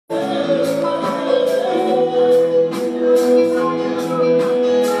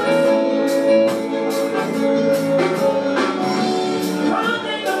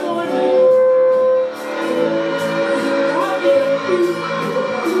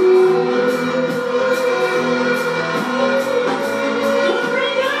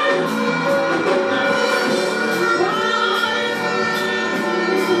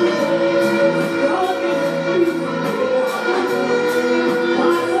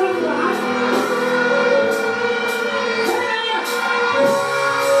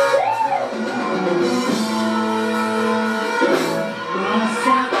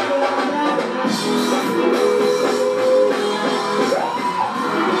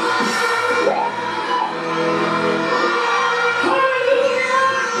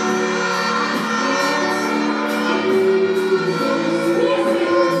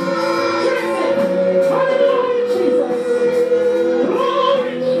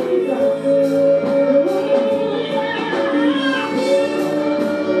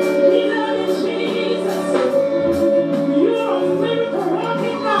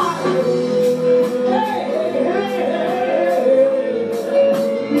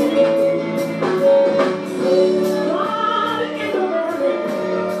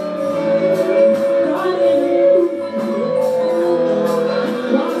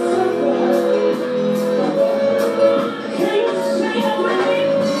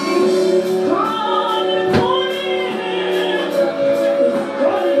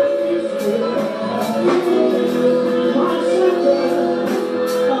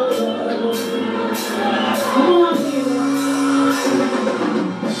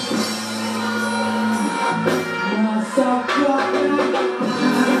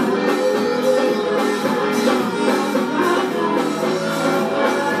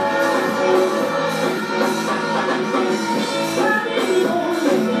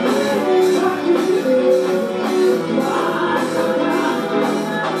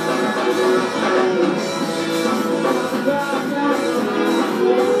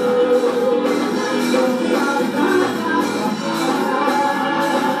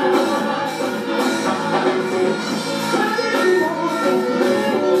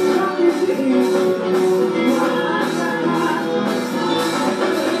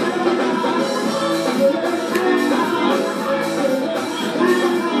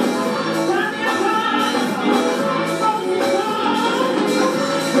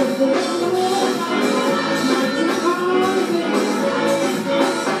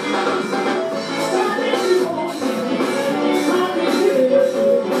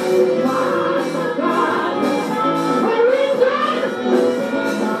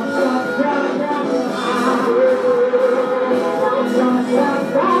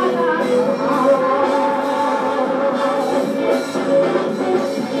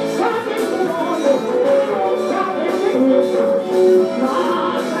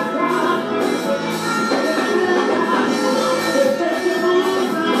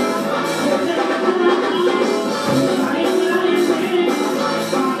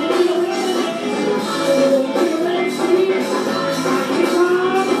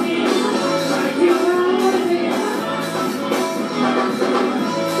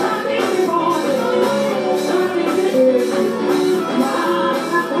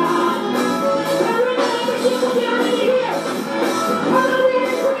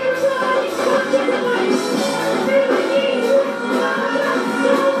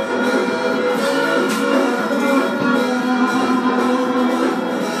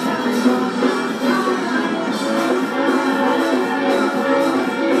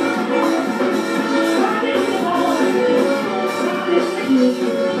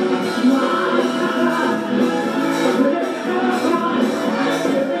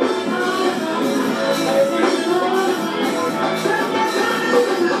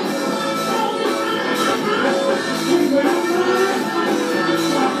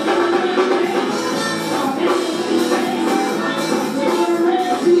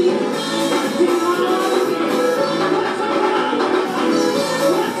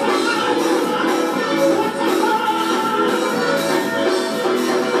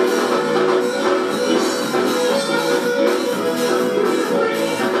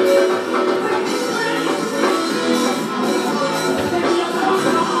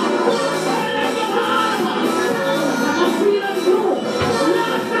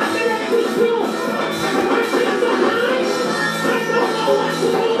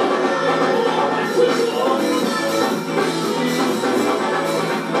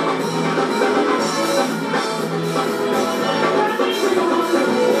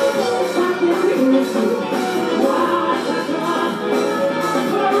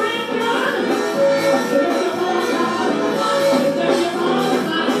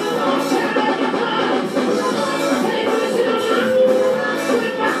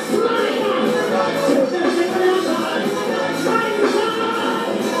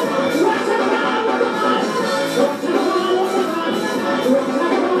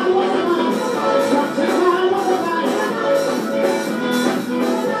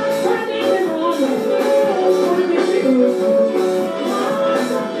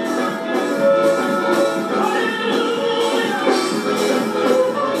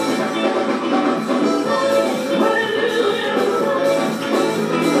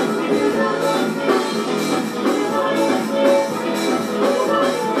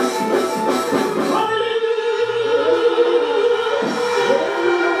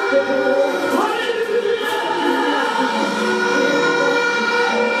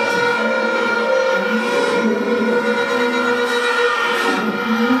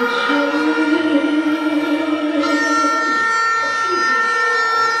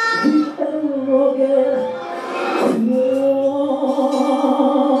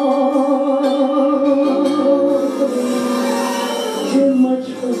much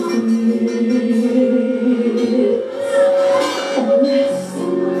fulfilled unless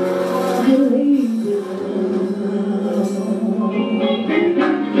I lay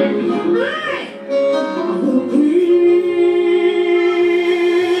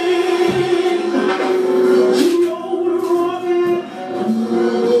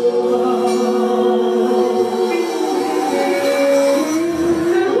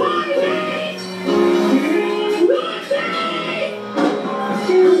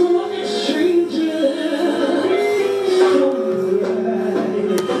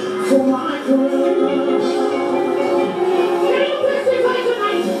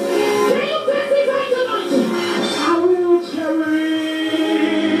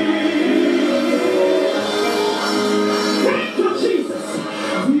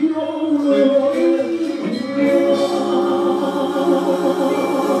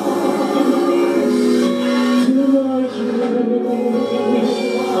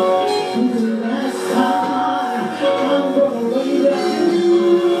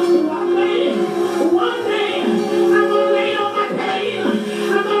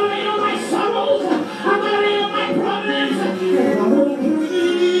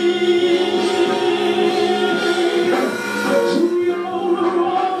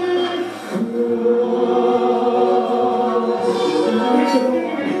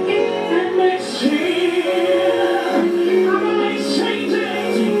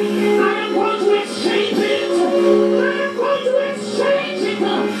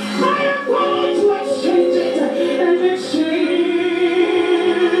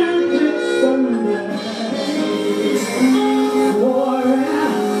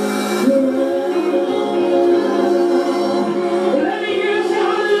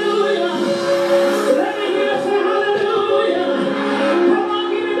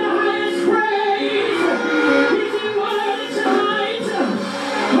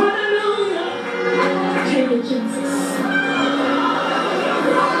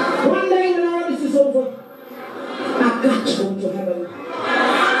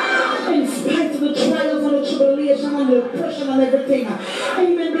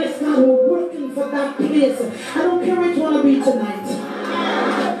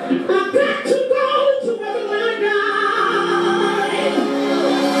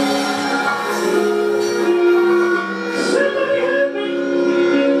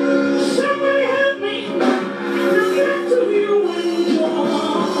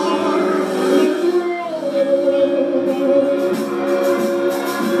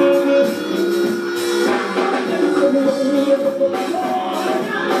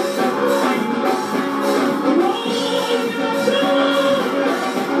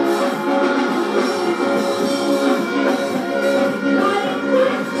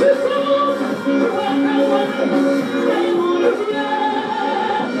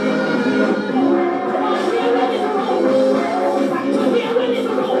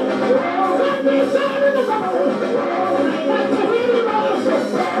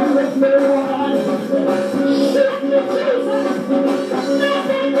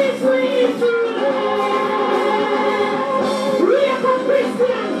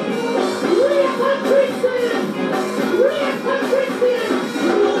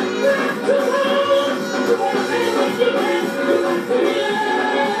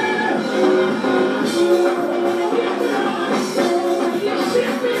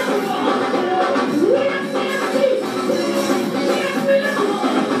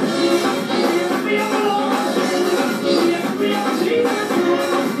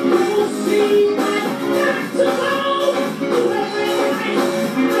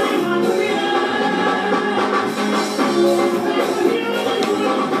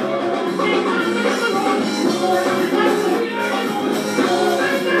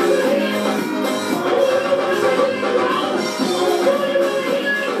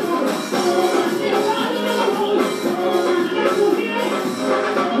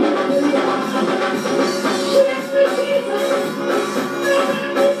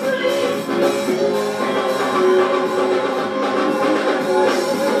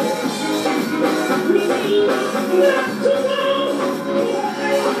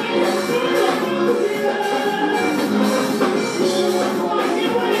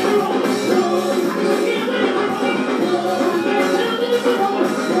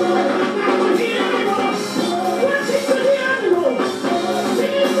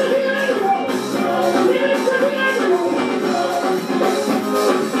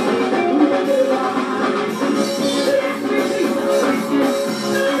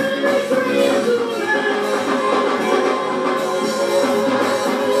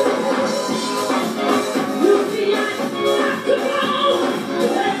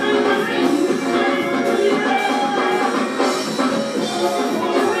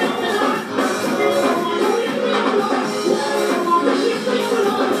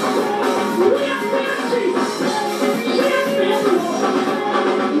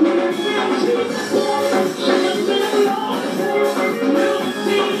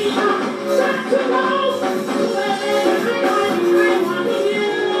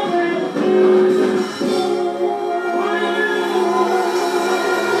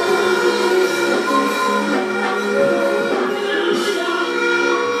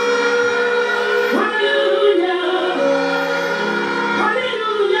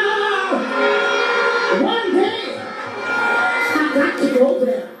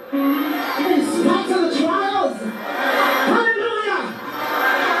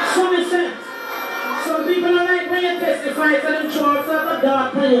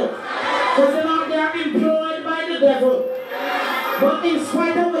But in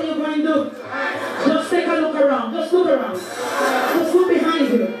spite of what you're going to do, just take a look around. Just look around. Just look behind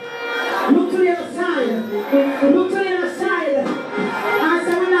you. Look to the other side. Look to the other side. And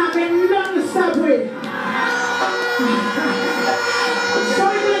say, we're not been nothing to stop with. So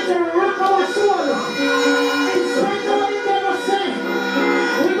we're going to rock our soul. In spite of what the devil said,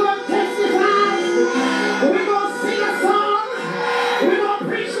 we're going to testify. We're going to sing a song. We're going to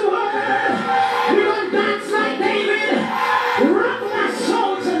preach the word. We're going to dance like David. Rock my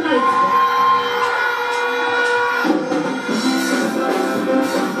soul tonight.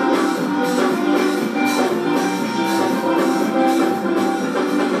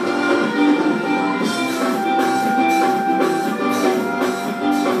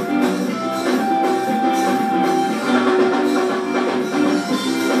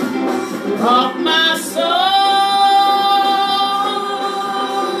 Rock my soul.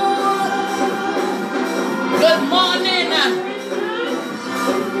 Good morning.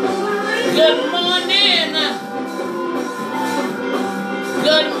 Good morning.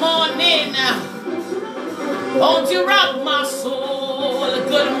 Good morning. Won't you rock my soul?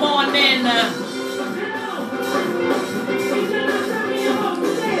 Good morning.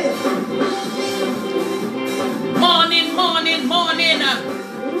 Morning, morning, morning.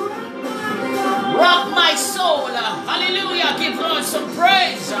 Rock my soul. Hallelujah. Give Lord some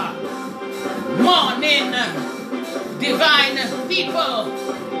praise. Morning, divine people.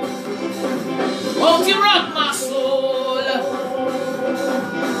 Won't you rock my soul?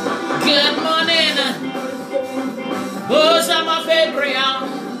 Good morning. Bosom of Abraham.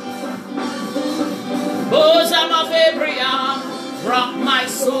 Bosom of Abraham. Rock my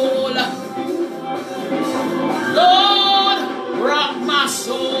soul. Lord, rock my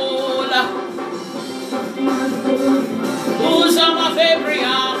soul. Bosom of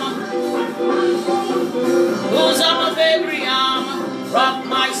Abraham, bosom of Abraham, rock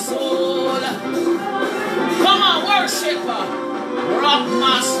my soul. Come on, worship, rock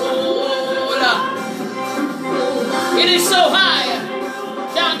my soul. It is so high,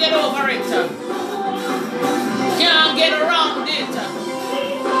 can't get over it, can't get around it,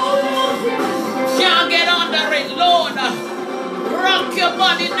 can't get under it. Lord, rock your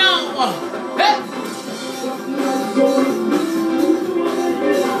body now. Hey.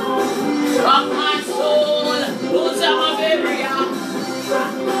 Rock my soul, bosom of Abraham.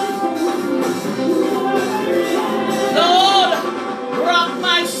 Lord, rock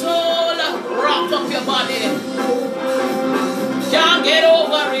my soul, rock up your body. Can't get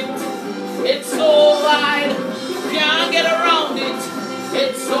over it, it's so wide. Can't get around it,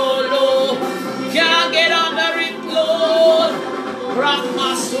 it's so low. Can't get under it, Lord. Rock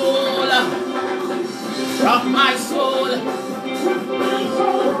my soul, rock my soul,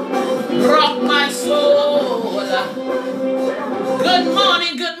 rock my soul. Good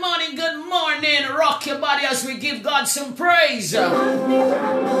morning, good morning, good morning. Rock your body as we give God some praise. Oh,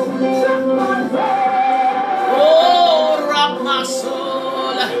 rock my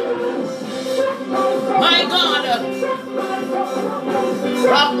soul. My God,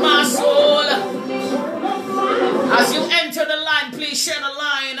 rock my soul. As you enter the line, please share the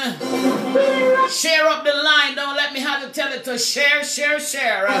line. Share up the line. Don't let me have to tell it to share, share,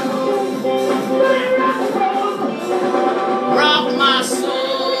 share. Rock my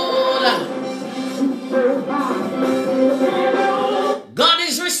soul. God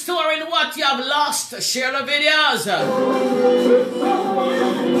is restoring what you have lost. Share the videos.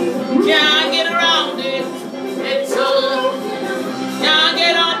 Can't get around it. It's all. Can't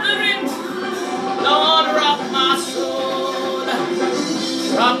get under it. Lord, rock my soul.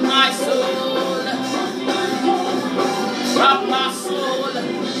 Rock my soul. Rock my soul.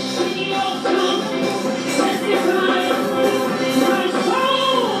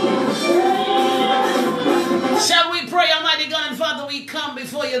 Shall we pray, Almighty God and Father? We come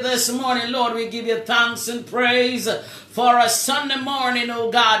before you this morning, Lord. We give you thanks and praise for a Sunday morning, oh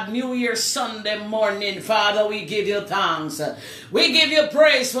God, New Year Sunday morning. Father, we give you thanks. We give you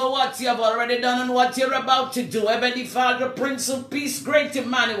praise for what you have already done and what you're about to do. Heavenly Father, Prince of Peace, great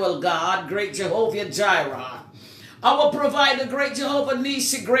Emmanuel God, great Jehovah Jireh, our provider, great Jehovah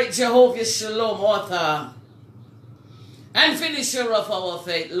Nisi, great Jehovah Shalom, author and finisher of our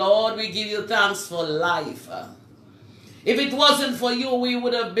faith. Lord, we give you thanks for life. If it wasn't for you, we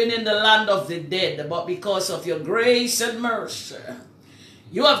would have been in the land of the dead. But because of your grace and mercy,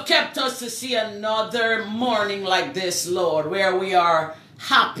 you have kept us to see another morning like this, Lord, where we are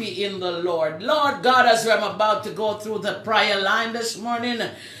happy in the Lord. Lord God, as I'm about to go through the prayer line this morning,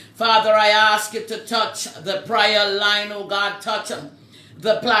 Father, I ask you to touch the prayer line, oh God, touch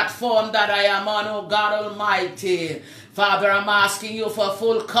the platform that I am on, oh God Almighty. Father, I'm asking you for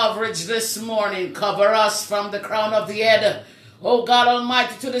full coverage this morning. Cover us from the crown of the head, oh God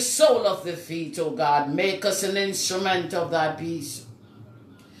Almighty, to the sole of the feet, oh God. Make us an instrument of thy peace.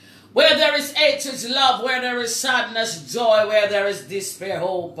 Where there is hatred, love. Where there is sadness, joy. Where there is despair,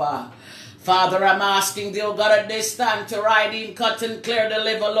 hope. Father, I'm asking thee, oh God, at this time to ride in, cut and clear,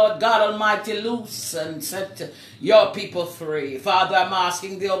 deliver, Lord God Almighty, loose and set your people free. Father, I'm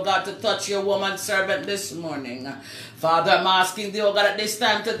asking thee, oh God, to touch your woman servant this morning. Father, I'm asking thee, oh God, at this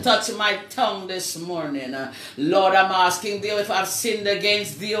time to touch my tongue this morning. Lord, I'm asking thee if I've sinned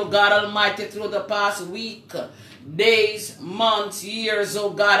against thee, oh God Almighty, through the past week, days, months, years, oh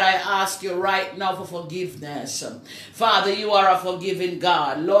God, I ask you right now for forgiveness. Father, you are a forgiving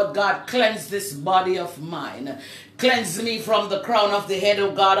God. Lord God, cleanse this body of mine. Cleanse me from the crown of the head,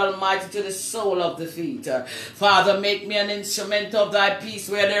 O God Almighty, to the sole of the feet. Father, make me an instrument of thy peace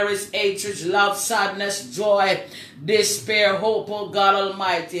where there is hatred, love, sadness, joy, despair, hope, O God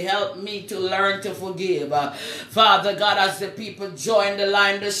Almighty. Help me to learn to forgive. Father God, as the people join the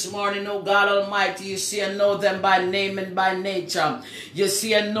line this morning, O God Almighty, you see and know them by name and by nature. You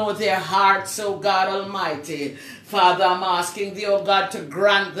see and know their hearts, O God Almighty. Father, I'm asking thee, oh God, to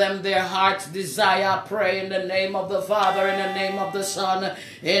grant them their heart's desire. I pray in the name of the Father, in the name of the Son,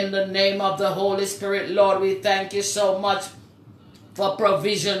 in the name of the Holy Spirit. Lord, we thank you so much for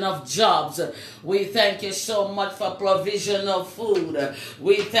provision of jobs. We thank you so much for provision of food.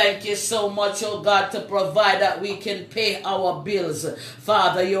 We thank you so much, oh God, to provide that we can pay our bills.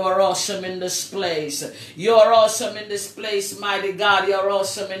 Father, you are awesome in this place. You are awesome in this place, mighty God. You are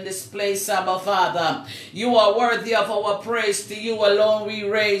awesome in this place, Abba Father. You are worthy of our praise. To you alone we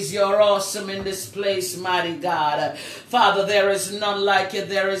raise. You are awesome in this place, mighty God. Father, there is none like you.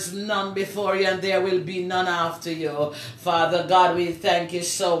 There is none before you, and there will be none after you. Father God, we thank you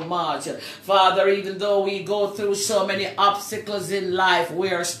so much. Father, even though we go through so many obstacles in life, we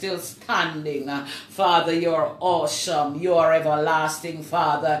are still standing. Father, you're awesome. You are everlasting,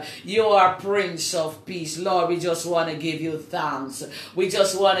 Father. You are Prince of Peace. Lord, we just want to give you thanks. We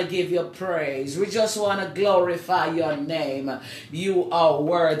just want to give you praise. We just want to glorify your name. You are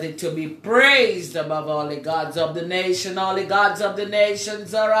worthy to be praised above all the gods of the nation. All the gods of the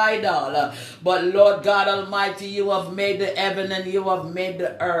nations are idol. But Lord God Almighty, you have made the heaven and you have made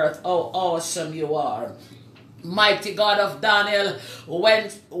the earth. Oh, awesome you are. Mighty God of Daniel,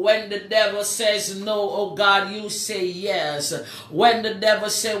 when the devil says no, oh God, you say yes. When the devil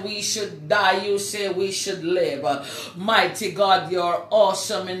says we should die, you say we should live. Mighty God, you're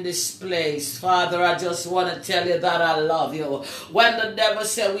awesome in this place. Father, I just want to tell you that I love you. When the devil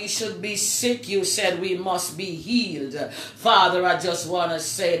said we should be sick, you said we must be healed. Father, I just want to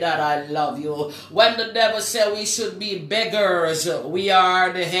say that I love you. When the devil said we should be beggars, we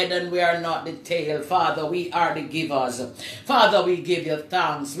are the head and we are not the tail. Father, we are the givers. Father, we give you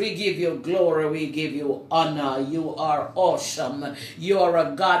thanks. We give you glory. We give you honor. You are awesome. You are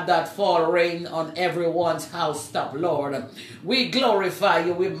a God that fall rain on everyone's housetop, Lord. We glorify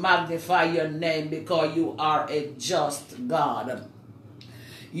you. We magnify your name because you are a just God.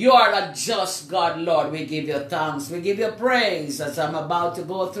 You are a just God, Lord. We give you thanks. We give you praise as I'm about to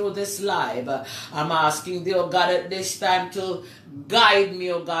go through this live. I'm asking thee, oh God, at this time to guide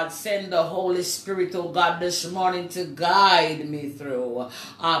me, oh God. Send the Holy Spirit, oh God, this morning to guide me through.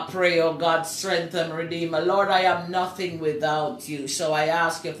 I pray, oh God, strengthen, Redeemer. Lord, I am nothing without you. So I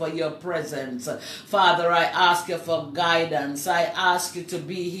ask you for your presence. Father, I ask you for guidance. I ask you to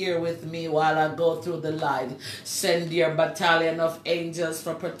be here with me while I go through the live. Send your battalion of angels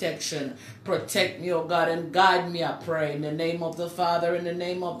for protection. Protect me, oh God, and guide me, I pray, in the name of the Father, in the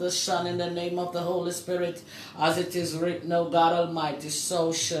name of the Son, in the name of the Holy Spirit, as it is written, oh God Almighty,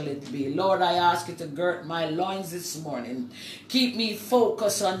 so shall it be. Lord, I ask you to gird my loins this morning. Keep me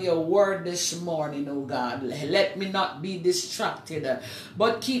focused on your word this morning, oh God. Let me not be distracted,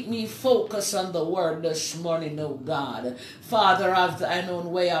 but keep me focused on the word this morning, oh God. Father, have thine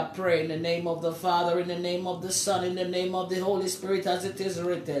own way, I pray, in the name of the Father, in the name of the Son, in the name of the Holy Spirit, as it is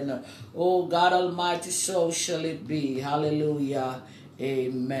written. Oh God Almighty, so shall it be. Hallelujah.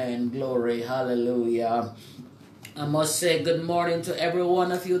 Amen. Glory. Hallelujah. I must say good morning to every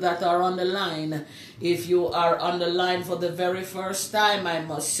one of you that are on the line. If you are on the line for the very first time, I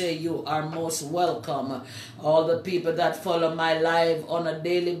must say you are most welcome. All the people that follow my live on a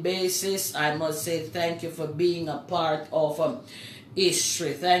daily basis, I must say thank you for being a part of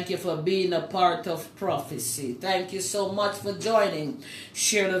history. Thank you for being a part of prophecy. Thank you so much for joining.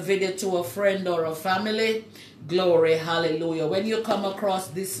 Share the video to a friend or a family. Glory. Hallelujah. When you come across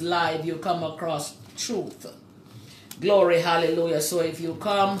this live, you come across truth. Glory, hallelujah. So if you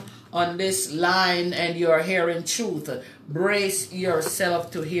come on this line and you're hearing truth, brace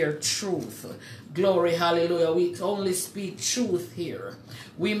yourself to hear truth. Glory, hallelujah. We only speak truth here.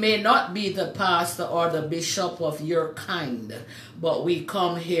 We may not be the pastor or the bishop of your kind, but we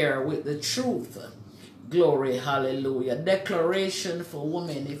come here with the truth. Glory, hallelujah. Declaration for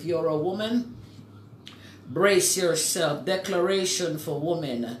women. If you're a woman, brace yourself. Declaration for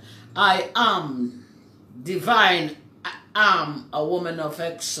women. I am divine. I am a woman of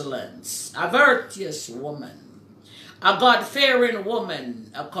excellence, a virtuous woman, a God-fearing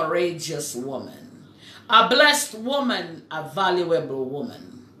woman, a courageous woman, a blessed woman, a valuable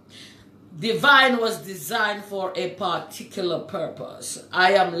woman. Divine was designed for a particular purpose.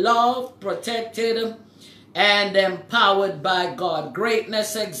 I am loved, protected, and empowered by God.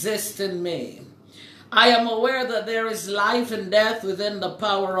 Greatness exists in me. I am aware that there is life and death within the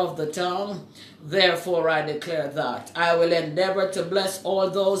power of the tongue. Therefore, I declare that I will endeavor to bless all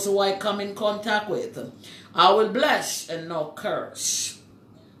those who I come in contact with. I will bless and not curse.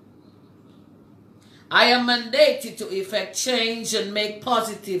 I am mandated to effect change and make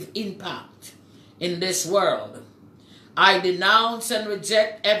positive impact in this world. I denounce and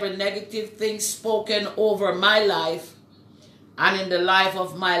reject every negative thing spoken over my life, and in the life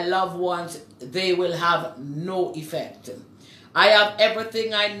of my loved ones, they will have no effect. I have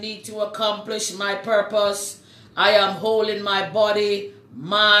everything I need to accomplish my purpose. I am whole in my body,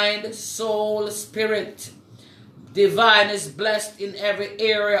 mind, soul, spirit. Divine is blessed in every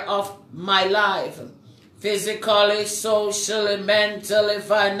area of my life. Physically, socially, mentally,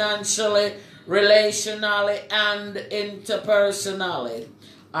 financially, relationally, and interpersonally.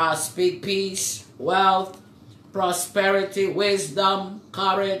 I speak peace, wealth, prosperity, wisdom,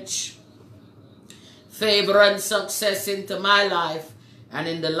 courage, favor, and success into my life and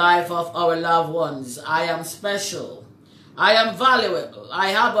in the life of our loved ones. I am special. I am valuable. I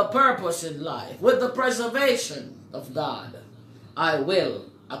have a purpose in life. With the preservation of God, I will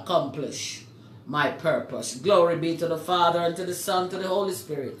accomplish my purpose. Glory be to the Father, and to the Son, to the Holy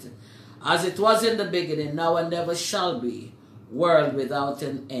Spirit, as it was in the beginning, now and ever shall be, world without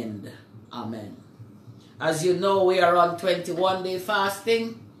an end. Amen. As you know, we are on 21-day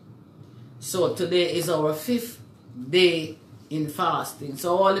fasting. So today is our 5th day in fasting.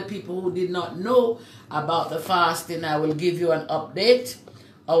 So all the people who did not know about the fasting, I will give you an update.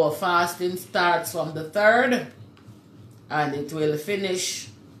 Our fasting starts from the 3rd and it will finish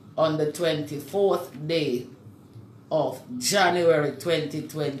on the 24th day of January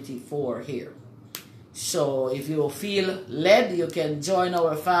 2024 here. So if you feel led, you can join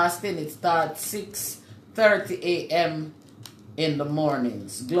our fasting. It starts 6:30 a.m. in the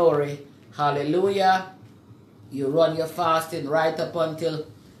mornings. Glory, hallelujah. You run your fasting right up until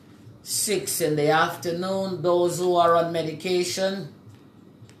 6 in the afternoon. Those who are on medication,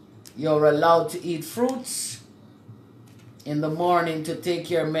 you're allowed to eat fruits in the morning to take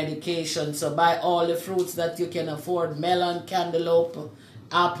your medication. So buy all the fruits that you can afford: melon, cantaloupe,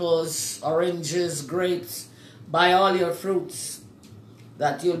 apples, oranges, grapes. Buy all your fruits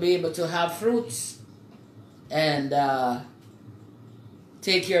that you'll be able to have fruits and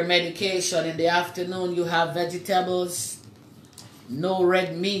take your medication. In the afternoon, you have vegetables, no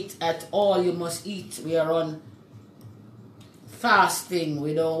red meat at all. You must eat. We are on fasting.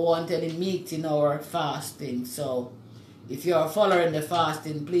 We don't want any meat in our fasting. So if you are following the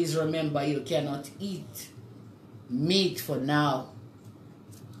fasting, please remember you cannot eat meat for now.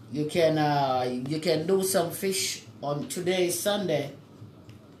 You can do some fish on today's Sunday,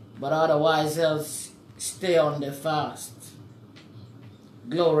 but otherwise else stay on the fast.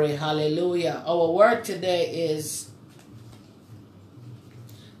 Glory, hallelujah. Our word today is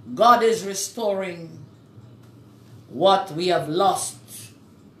God is restoring what we have lost.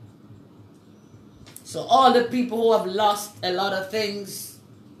 So all the people who have lost a lot of things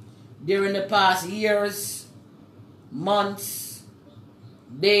during the past years, months,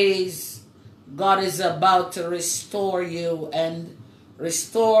 days, God is about to restore you and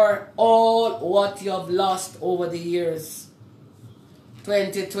restore all what you have lost over the years.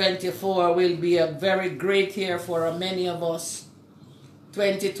 2024 will be a very great year for many of us.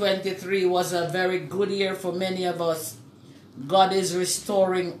 2023 was a very good year for many of us. God is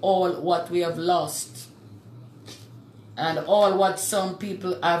restoring all what we have lost and all what some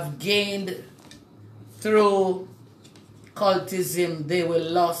people have gained through cultism. They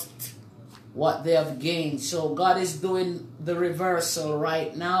will lost what they have gained. So God is doing the reversal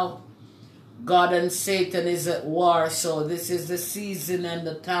right now. God and Satan is at war. So this is the season and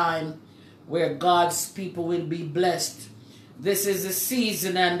the time where God's people will be blessed. This is the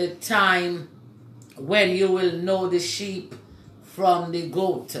season and the time when you will know the sheep from the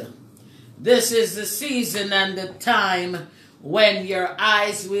goat. This is the season and the time when your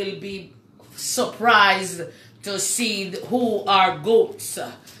eyes will be surprised to see who are goats.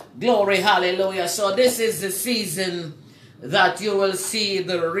 Glory, hallelujah. So this is the season that you will see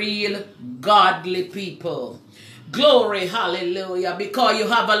the real godly people. Glory, hallelujah. Because you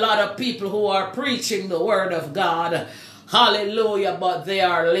have a lot of people who are preaching the word of God. Hallelujah. But they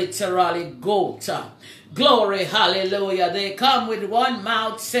are literally goats. Glory, hallelujah. They come with one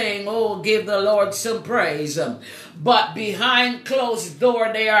mouth saying, oh, give the Lord some praise. But behind closed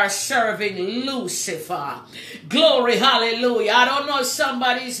door, they are serving Lucifer. Glory, hallelujah. I don't know if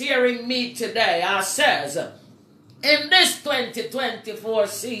somebody's hearing me today. I says, in this 2024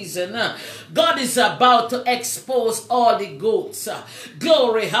 season, God is about to expose all the goats.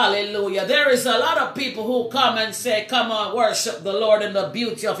 Glory, hallelujah. There is a lot of people who come and say, come on, worship the Lord in the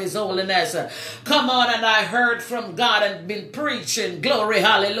beauty of his holiness. Come on, and I heard from God and been preaching. Glory,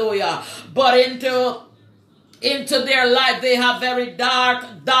 hallelujah. But into their life, they have very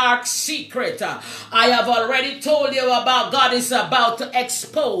dark secret. I have already told you about God is about to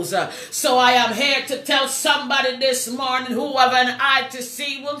expose. So I am here to tell somebody this morning, who have an eye to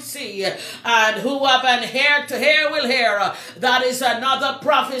see will see, and who have an ear to hear will hear. That is another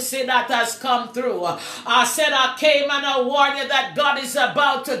prophecy that has come through. I said I came and I warned you that God is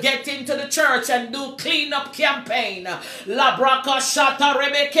about to get into the church and do cleanup campaign. La braka shata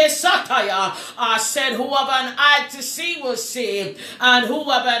rebeke sataya. I said who have an eye to see will see, and who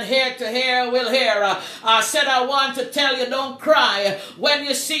have an ear to hear will hear. I said I want to tell you, don't cry when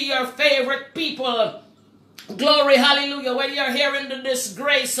you see your favorite people. Glory, hallelujah, when you're hearing the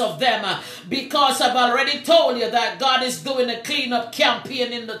disgrace of them, because I've already told you that God is doing a cleanup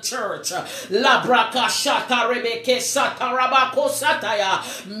campaign in the church.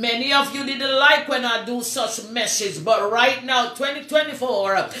 Many of you didn't like when I do such message, but right now,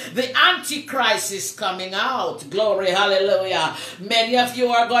 2024, the Antichrist is coming out. Glory, hallelujah. Many of you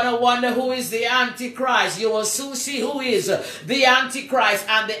are going to wonder who is the Antichrist. You will soon see who is the Antichrist,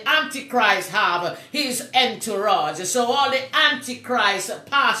 and the Antichrist have his entourage. So all the Antichrist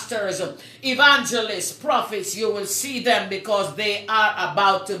pastors, evangelists, prophets, you will see them because they are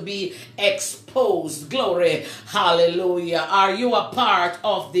about to be exposed. Glory, hallelujah. Are you a part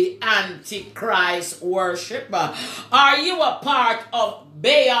of the Antichrist worship? Are you a part of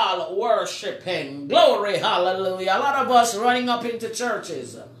Baal worshiping? Glory, hallelujah. A lot of us running up into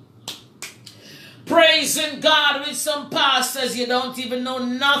churches, praising God with some pastors you don't even know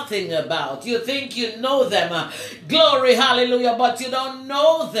nothing about. You think you know them. Glory, hallelujah, but you don't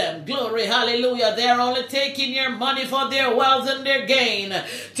know them. Glory, hallelujah. They're only taking your money for their wealth and their gain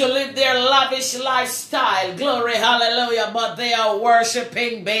to live their lavish lifestyle. Glory, hallelujah, but they are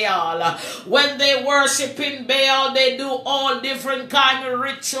worshiping Baal. When they worship in Baal, they do all different kind of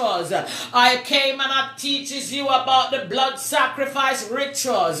rituals. I came and I teaches you about the blood sacrifice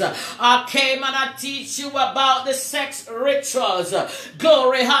rituals. I came and I teach you about the sex rituals.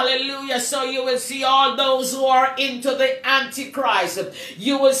 Glory, hallelujah. So you will see all those who are into the Antichrist.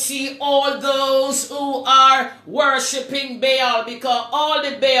 You will see all those who are worshiping Baal, because all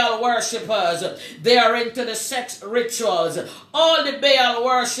the Baal worshippers, they are into the sex rituals. All the Baal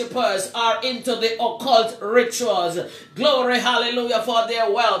worshippers are into the occult rituals. Glory, hallelujah, for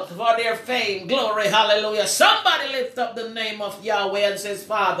their wealth, for their fame. Glory, hallelujah. Somebody lift up the name of Yahweh and says,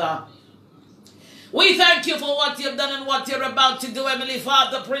 Father, we thank you for what you've done and what you're about to do, Heavenly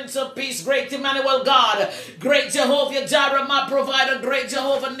Father, Prince of Peace, great Emmanuel God, great Jehovah Jireh, my provider, great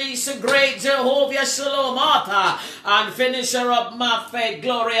Jehovah Nisi, great Jehovah Shalom, author and finisher of my faith.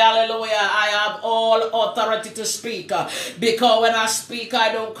 Glory, hallelujah. I have all authority to speak, because when I speak,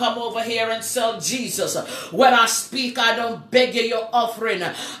 I don't come over here and sell Jesus. When I speak, I don't beg you your offering.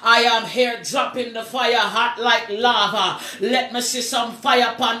 I am here dropping the fire hot like lava. Let me see some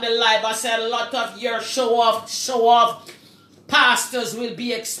fire upon the life. I said a lot of your show off pastors will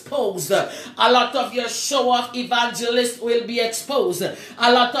be exposed. A lot of your show off evangelists will be exposed.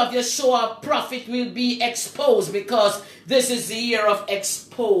 A lot of your show off prophet will be exposed, because this is the year of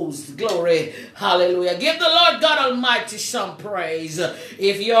exposed. Glory, hallelujah. Give the Lord God Almighty some praise.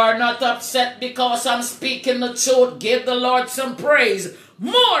 If you are not upset because I'm speaking the truth, give the Lord some praise.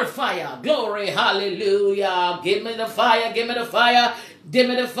 More fire. Glory, hallelujah. Give me the fire, give me the fire. Give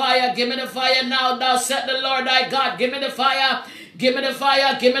me the fire, give me the fire now. Thou said the Lord thy God, give me the fire, give me the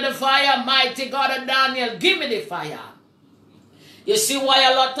fire, give me the fire. Mighty God of Daniel, give me the fire. You see why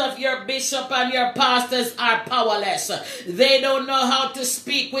a lot of your bishop and your pastors are powerless. They don't know how to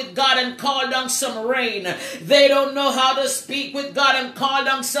speak with God and call down some rain. They don't know how to speak with God and call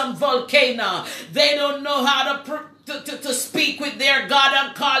down some volcano. They don't know how to to speak with their God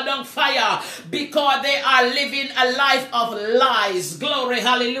and call down fire, because they are living a life of lies. Glory,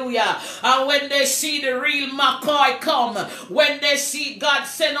 hallelujah. And when they see the real McCoy come, when they see God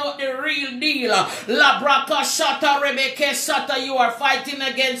send out the real deal, La Braca Shata Rebecca Sata, you are fighting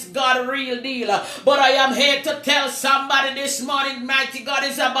against God, real deal. But I am here to tell somebody this morning, mighty God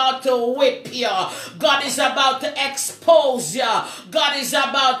is about to whip you. God is about to expose you. God is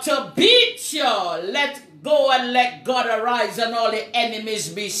about to beat you. Let go and let God arise and all the enemies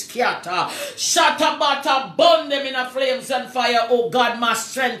be scattered. Shatabata, burn them in a flames and fire. Oh God, my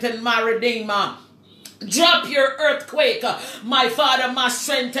strength and my redeemer. Drop your earthquake, my Father, my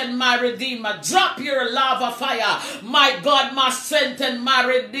strength and my redeemer. Drop your lava fire, my God, my strength and my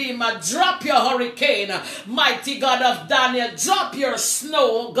redeemer. Drop your hurricane, mighty God of Daniel. Drop your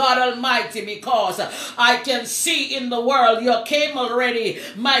snow, God Almighty, because I can see in the world you came already,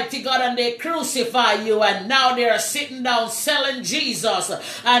 mighty God, and they crucify you, and now they are sitting down selling Jesus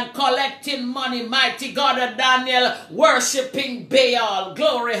and collecting money, mighty God of Daniel, worshiping Baal.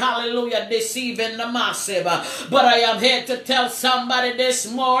 Glory, hallelujah, deceiving the mass. But I am here to tell somebody this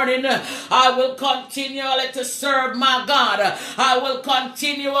morning, I will continually to serve my God. I will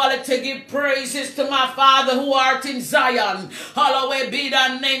continually to give praises to my Father who art in Zion. Hallowed be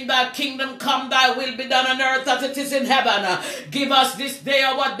thy name, thy kingdom come, thy will be done on earth as it is in heaven. Give us this day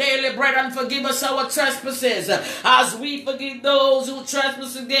our daily bread, and forgive us our trespasses as we forgive those who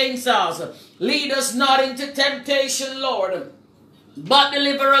trespass against us. Lead us not into temptation, Lord, but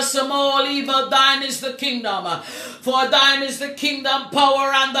deliver us from all evil. Thine is the kingdom, for thine is the kingdom,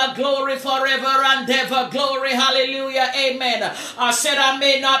 power, and the glory forever and ever. Glory, hallelujah, amen. I said I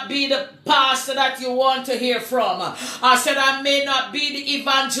may not be the pastor that you want to hear from. I said I may not be the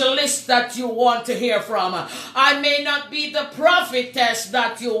evangelist that you want to hear from. I may not be the prophetess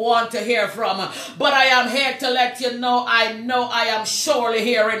that you want to hear from. But I am here to let you know I am surely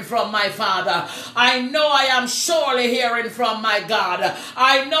hearing from my Father. I know I am surely hearing from my God.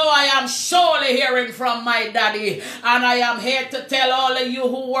 I know I am surely hearing from my daddy. And I am here to tell all of you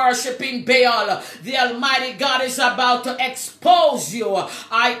who worshiping Baal, the Almighty God is about to expose you.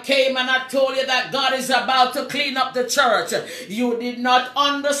 I came and I told you that God is about to clean up the church. You did not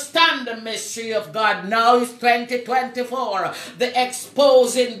understand the mystery of God. Now it's 2024. The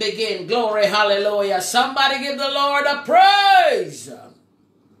exposing begin. Glory, hallelujah. Somebody give the Lord a praise.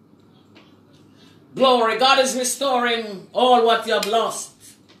 Glory, God is restoring all what you have lost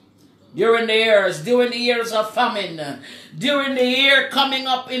during the years of famine, during the year coming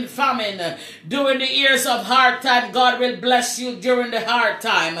up in famine, during the years of hard time. God will bless you during the hard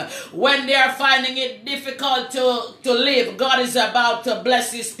time. When they are finding it difficult to live, God is about to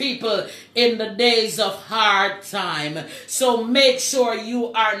bless his people in the days of hard time. So make sure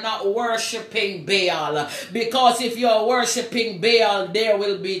you are not worshiping Baal, because if you are worshiping Baal, there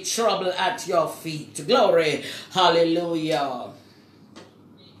will be trouble at your feet. Glory, hallelujah.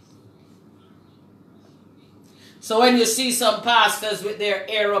 So when you see some pastors with their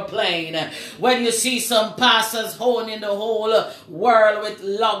aeroplane, when you see some pastors owning the whole world with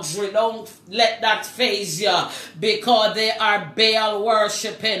luxury, don't let that faze you, because they are Baal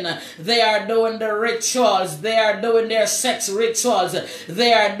worshiping. They are doing the rituals. They are doing their sex rituals.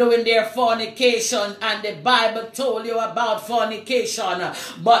 They are doing their fornication. And the Bible told you about fornication,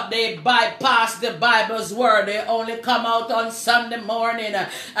 but they bypass the Bible's word. They only come out on Sunday morning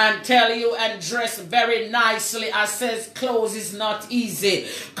and tell you and dress very nicely. I says clothes is not easy.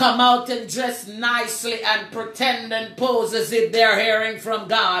 Come out and dress nicely and pretend and pose as if they're hearing from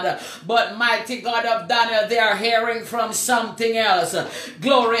God. But mighty God of Daniel, they are hearing from something else.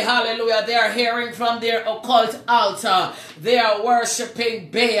 Glory, hallelujah. They are hearing from their occult altar. They are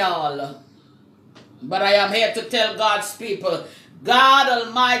worshiping Baal. But I am here to tell God's people, God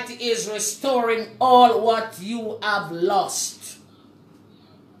Almighty is restoring all what you have lost.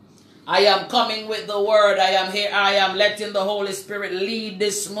 I am coming with the word. I am here. I am letting the Holy Spirit lead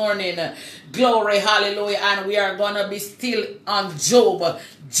this morning. Glory, hallelujah. And we are going to be still on Job.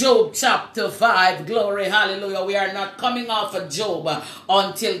 Job chapter 5. Glory, hallelujah. We are not coming off of Job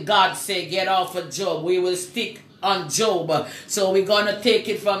until God say get off of Job. We will stick on Job. So we're going to take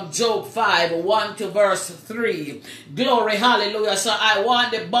it from Job 5, 1 to verse 3. Glory, hallelujah. So I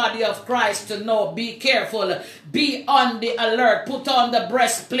want the body of Christ to know, be careful, be on the alert, put on the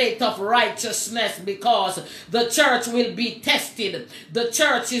breastplate of righteousness, because the church will be tested. The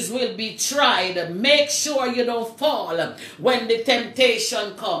churches will be tried. Make sure you don't fall when the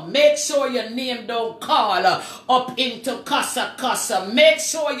temptation comes. Make sure your name don't call up into Casa. Make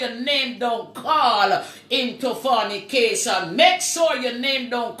sure your name don't call into fornication. Make sure your name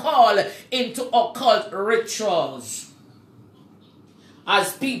don't call into occult rituals.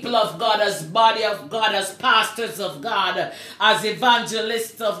 As people of God, as body of God, as pastors of God, as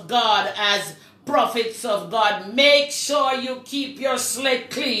evangelists of God, as prophets of God, make sure you keep your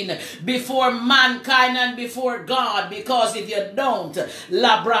slate clean before mankind and before God, because if you don't,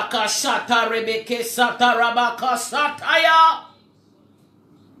 labraka shata rebeke sata rabaka sataya.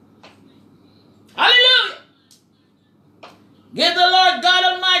 Hallelujah. Give the Lord God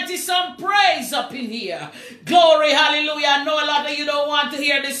Almighty some praise up in here. Glory, hallelujah. I know a lot of you don't want to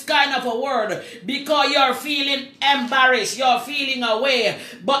hear this kind of a word because you're feeling embarrassed. You're feeling away.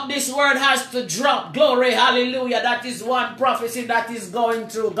 But this word has to drop. Glory, hallelujah. That is one prophecy that is going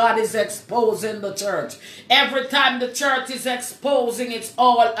through. God is exposing the church. Every time the church is exposing, it's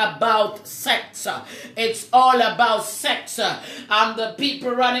all about sex. It's all about sex. And the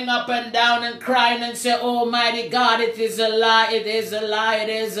people running up and down and crying and say, Almighty God, it is a lie. It is a lie. It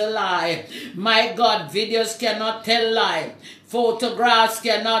is a lie. My God, videos cannot tell lie. Photographs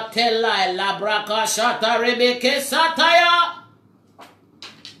cannot tell lie. Labraka shata rebeke sataya.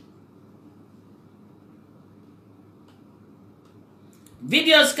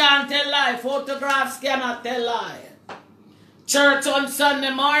 Videos can't tell lie. Photographs cannot tell lie. Church on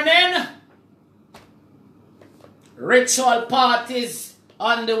Sunday morning. Ritual parties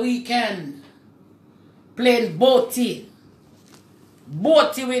on the weekend. Playing booty.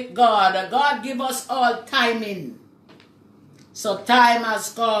 Booty with God. God give us all timing. So time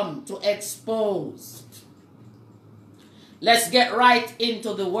has come to expose. Let's get right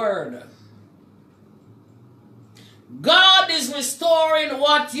into the word. God is restoring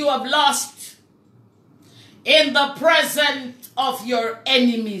what you have lost in the presence of your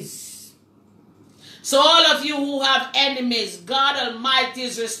enemies. So all of you who have enemies, God Almighty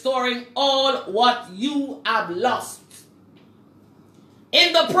is restoring all what you have lost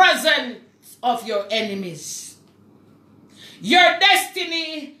in the presence of your enemies. Your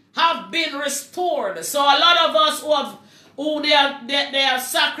destiny have been restored. So a lot of us they have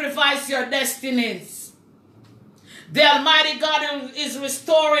sacrificed your destinies. The Almighty God is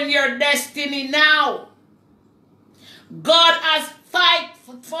restoring your destiny now. God has fight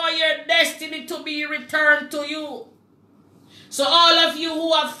for your destiny to be returned to you. So all of you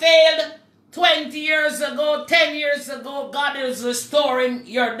who have failed 20 years ago, 10 years ago, God is restoring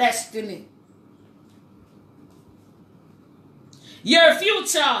your destiny. Your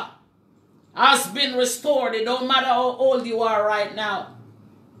future has been restored. It don't matter how old you are right now.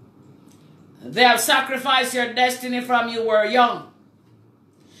 They have sacrificed your destiny from you were young.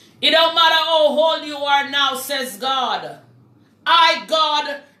 It don't matter how old you are now, says God. I,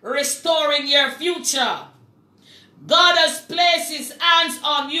 God, restoring your future. God has placed his hands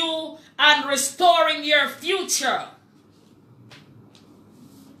on you and restoring your future.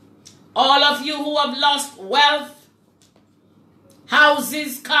 All of you who have lost wealth,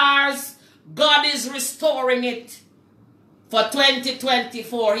 houses, cars, God is restoring it for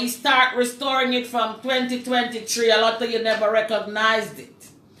 2024. He start restoring it from 2023. A lot of you never recognized it.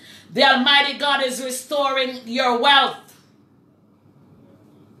 The Almighty God is restoring your wealth.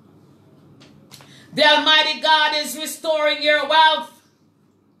 The Almighty God is restoring your wealth.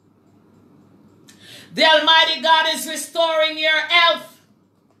 The Almighty God is restoring your health.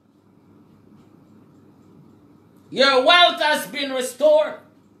 Your wealth has been restored.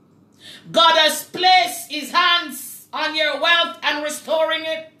 God has placed his hands on your wealth and restoring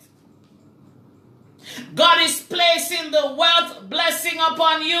it. God is placing the wealth blessing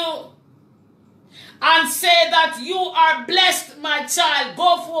upon you and say that you are blessed, my child.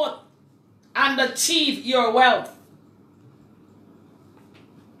 Go forth and achieve your wealth.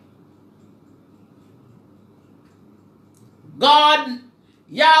 God,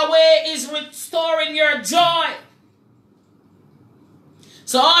 Yahweh is restoring your joy.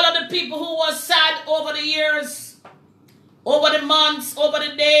 So all of the people who was sad over the years, over the months, over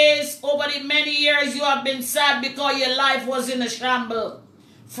the days, over the many years you have been sad because your life was in a shamble.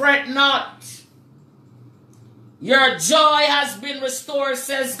 Fret not. Your joy has been restored,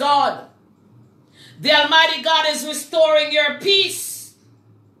 says God. The Almighty God is restoring your peace.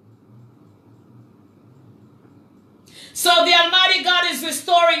 So the Almighty God is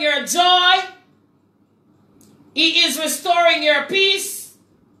restoring your joy. He is restoring your peace.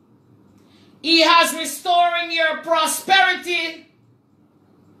 He has restoring your prosperity.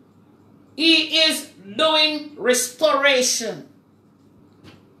 He is doing restoration.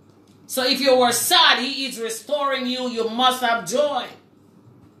 So if you were sad, he is restoring you. You must have joy.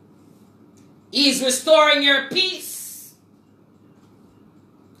 He is restoring your peace.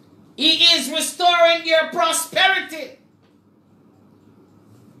 He is restoring your prosperity.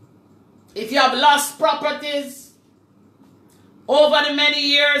 If you have lost properties over the many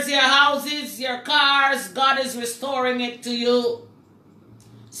years, your houses, your cars, God is restoring it to you.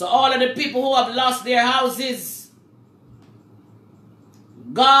 So all of the people who have lost their houses,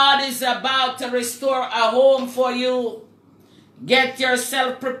 God is about to restore a home for you. Get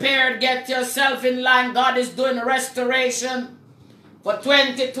yourself prepared. Get yourself in line. God is doing restoration. For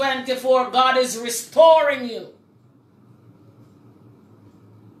 2024, God is restoring you.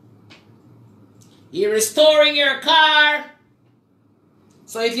 He's restoring your car.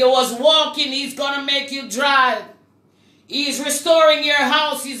 So if you was walking, He's going to make you drive. He's restoring your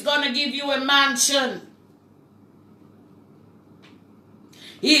house. He's going to give you a mansion.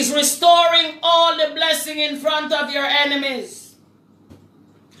 He's restoring all the blessing in front of your enemies.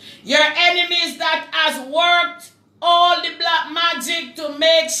 Your enemies that has worked all the black magic to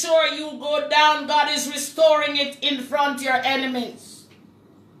make sure you go down, God is restoring it in front of your enemies.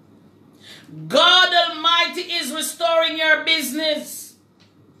 God Almighty is restoring your business.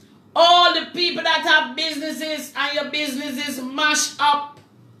 All the people that have businesses and your businesses mashed up.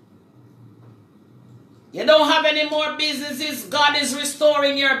 You don't have any more businesses. God is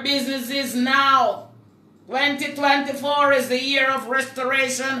restoring your businesses now. 2024 is the year of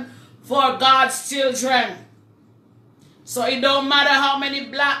restoration for God's children. So it don't matter how many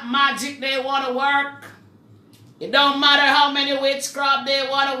black magic they want to work. It don't matter how many witchcraft they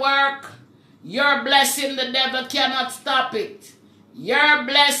want to work. Your blessing, the devil cannot stop it. Your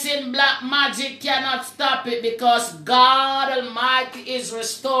blessing, black magic cannot stop it, because God Almighty is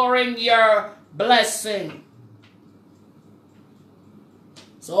restoring your blessing.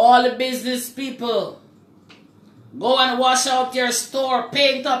 So all the business people, go and wash out your store,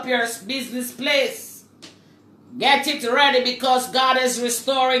 paint up your business place. Get it ready, because God is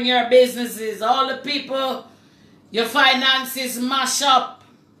restoring your businesses. All the people, your finances mash up.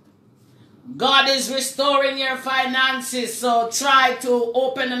 God is restoring your finances. So try to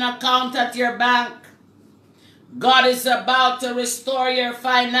open an account at your bank. God is about to restore your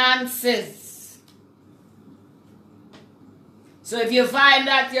finances. So if you find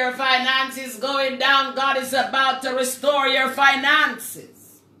that your finances going down, God is about to restore your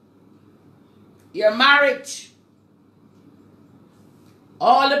finances. Your marriage.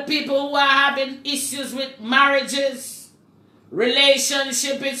 All the people who are having issues with marriages,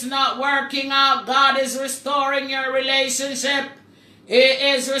 relationship is not working out, God is restoring your relationship. He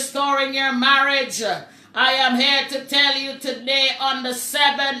is restoring your marriage. I am here to tell you today, on the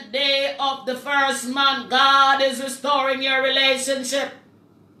 7th day of the first month, God is restoring your relationship.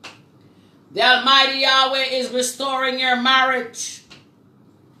 The Almighty Yahweh is restoring your marriage.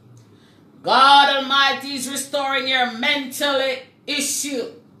 God Almighty is restoring your mental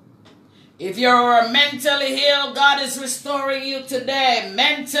issue. If you're mentally ill, God is restoring you today.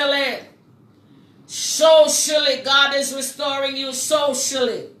 Mentally, socially, God is restoring you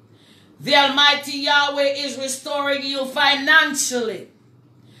socially. The Almighty Yahweh is restoring you financially.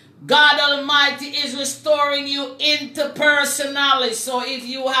 God Almighty is restoring you interpersonally. So if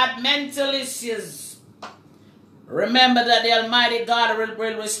you had mental issues, remember that the Almighty God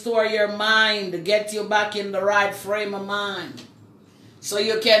will restore your mind, get you back in the right frame of mind. So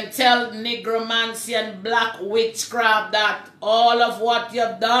you can tell negromancy and black witchcraft that all of what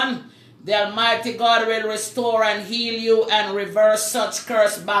you've done, the Almighty God will restore and heal you and reverse such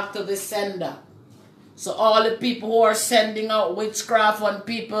curse back to the sender. So all the people who are sending out witchcraft on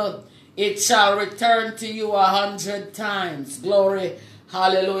people, it shall return to you 100 times. Glory,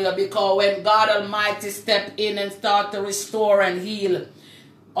 hallelujah. Because when God Almighty step in and start to restore and heal,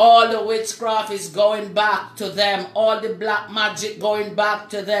 all the witchcraft is going back to them. All the black magic going back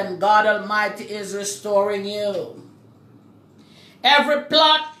to them. God Almighty is restoring you. Every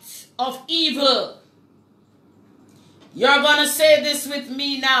plot of evil, you're going to say this with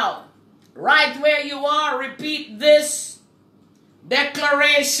me now. Right where you are, repeat this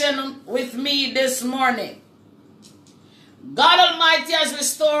declaration with me this morning. God Almighty has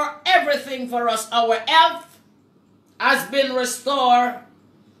restored everything for us. Our health has been restored.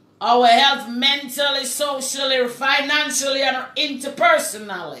 Our health mentally, socially, financially, and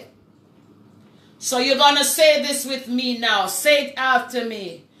interpersonally. So you're going to say this with me now. Say it after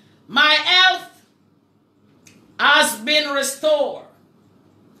me. My health has been restored.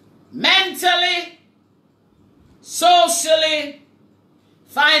 Mentally, socially,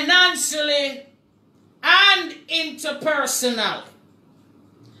 financially, and interpersonally.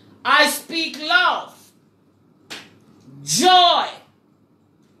 I speak love, joy,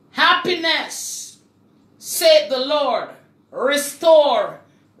 happiness, said the Lord. Restore,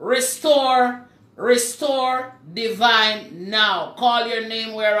 restore, restore divine now. Call your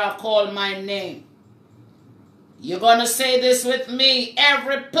name where I call my name. You're going to say this with me.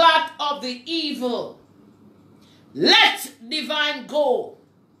 Every plot of the evil, let divine go.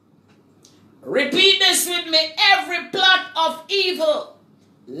 Repeat this with me. Every plot of evil,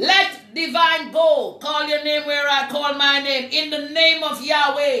 let divine go. Call your name where I call my name. In the name of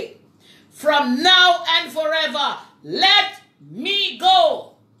Yahweh, from now and forever, let me go.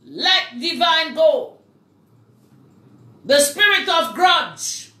 Let divine go. The spirit of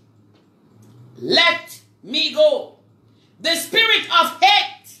grudge, let me go. The spirit of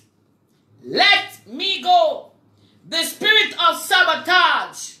hate, let me go. The spirit of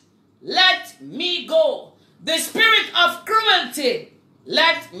sabotage, let me go. The spirit of cruelty,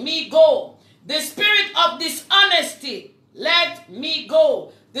 let me go. The spirit of dishonesty, let me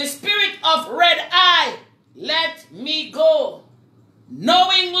go. The spirit of red eye, let me go.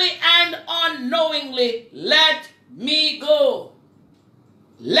 Knowingly and unknowingly, let me go.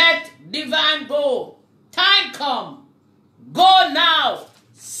 Let divine go. Time come. Go now,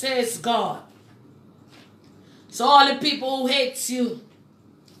 says God. So all the people who hate you,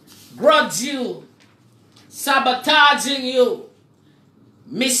 grudge you, sabotaging you,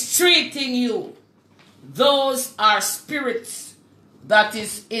 mistreating you, those are spirits that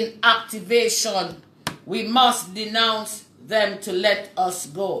is in activation. We must denounce them to let us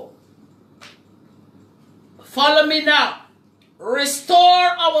go. Follow me now. Restore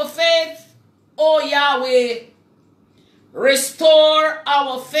our faith, O Yahweh. Restore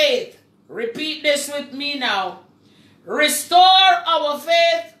our faith. Repeat this with me now. Restore our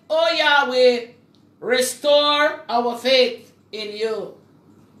faith, O Yahweh. Restore our faith in you.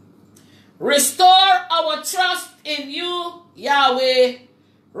 Restore our trust in you, Yahweh.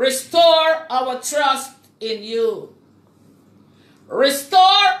 Restore our trust in you. Restore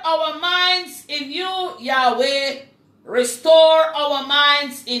our minds in you, Yahweh. Restore our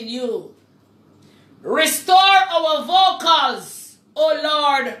minds in you. Restore our vocals, O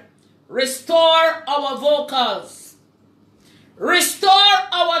Lord. Restore our vocals. Restore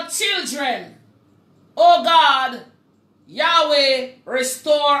our children, O God. Yahweh,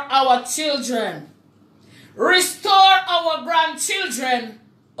 restore our children. Restore our grandchildren,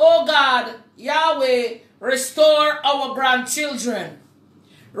 O God. Yahweh, restore our grandchildren.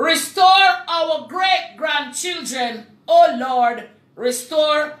 Restore our great-grandchildren, O Lord.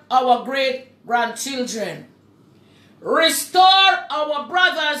 Restore our great-grandchildren. Restore our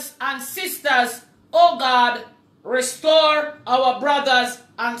brothers and sisters, O God. Restore our brothers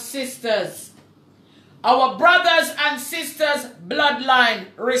and sisters. Our brothers and sisters' bloodline,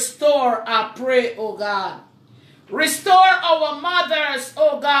 restore, I pray, O God. Restore our mothers,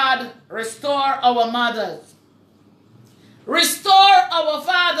 O God. Restore our mothers. Restore our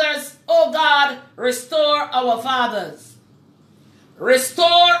fathers, O God. Restore our fathers. Restore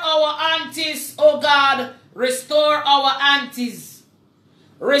our aunties, O God. Restore our aunties.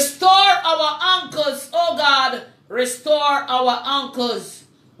 Restore our uncles, O God. Restore our uncles.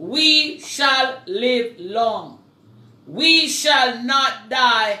 We shall live long. We shall not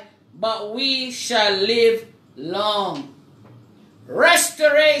die, but we shall live long.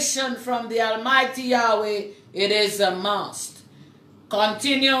 Restoration from the Almighty Yahweh, it is a must.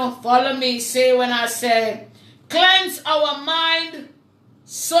 Continue, follow me, say when I say, cleanse our mind,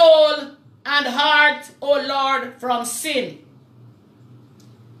 soul, and heart, O Lord, from sin.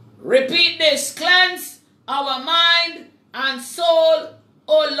 Repeat this, cleanse our mind and soul,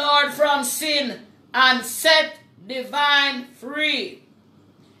 O Lord, from sin, and set divine free.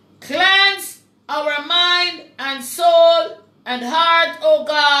 Cleanse our mind and soul and heart, O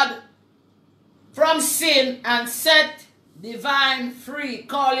God, from sin, and set divine free.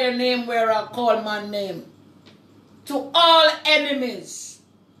 Call your name where I call my name. To all enemies.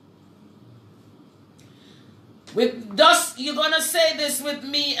 You're going to say this with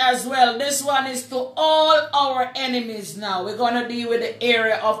me as well. This one is to all our enemies now. We're going to deal with the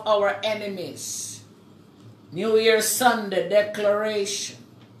area of our enemies. New Year Sunday declaration.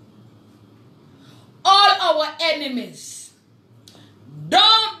 All our enemies,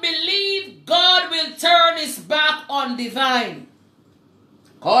 don't believe God will turn his back on divine.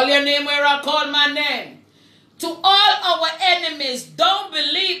 Call your name where I call my name. To all our enemies, don't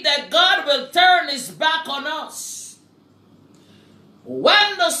believe that God will turn his back on us.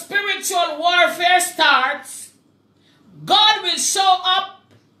 When the spiritual warfare starts, God will show up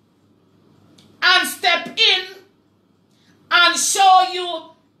and step in and show you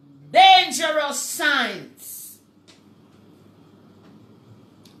dangerous signs.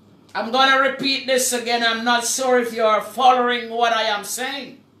 I'm going to repeat this again. I'm not sure if you are following what I am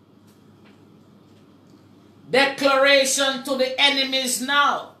saying. declaration to the enemies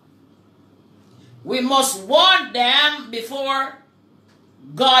now. We must warn them before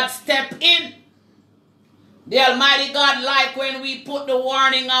God step in. The Almighty God like when we put the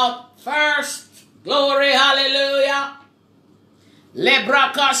warning out first. Glory, hallelujah.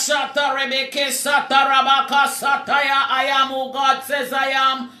 Lebraka sata rebeke sata rabaka sataya. I am who God says I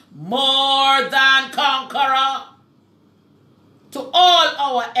am, more than conqueror. To all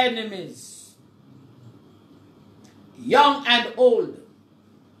our enemies, young and old,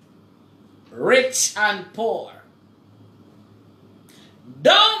 rich and poor,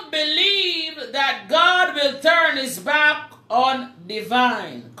 don't believe that God will turn his back on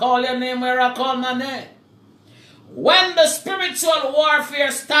divine. Call your name where I call my name. When the spiritual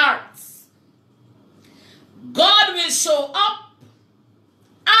warfare starts, God will show up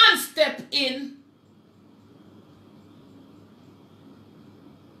and step in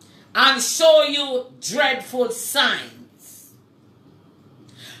and show you dreadful signs.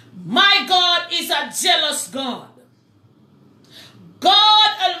 My God is a jealous God. God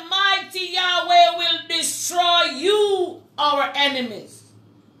Almighty Yahweh will destroy you, our enemies.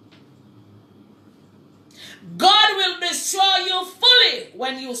 God will destroy you fully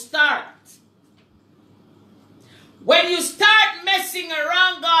when you start. When you start messing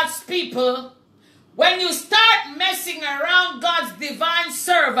around God's people, when you start messing around God's divine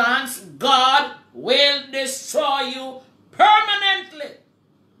servants, God will destroy you permanently.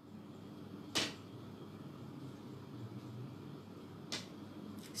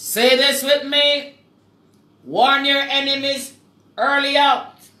 Say this with me. Warn your enemies early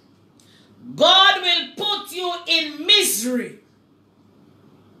out. God will put you in misery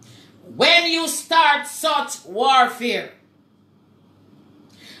when you start such warfare.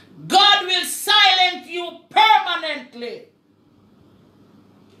 God will silence you permanently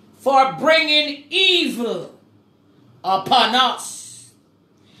for bringing evil upon us.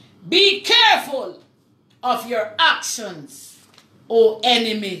 Be careful of your actions, O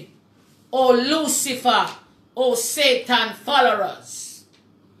enemy, O Lucifer, O Satan followers.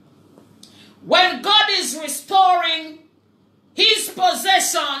 When God is restoring his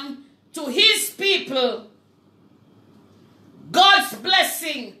possession to his people, God's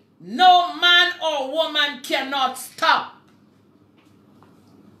blessing, no man or woman cannot stop.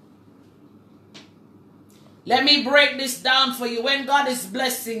 Let me break this down for you. When God is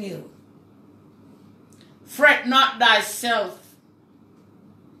blessing you, fret not thyself.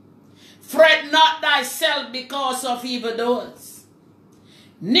 Fret not thyself because of evildoers.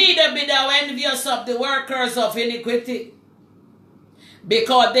 Neither be thou envious of the workers of iniquity,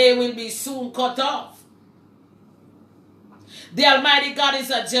 because they will be soon cut off. The Almighty God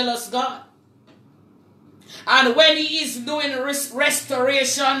is a jealous God. And when he is doing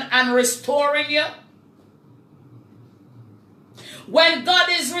restoration and restoring you, when God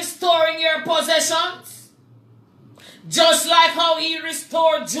is restoring your possessions, just like how he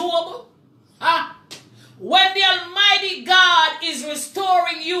restored Job, when the Almighty God is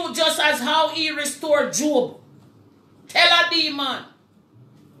restoring you just as how he restored Job, tell a demon,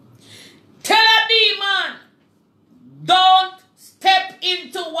 don't step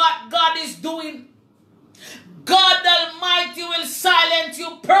into what God is doing. God Almighty will silence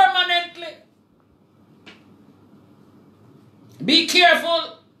you permanently. Be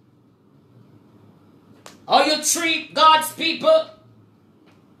careful how you treat God's people.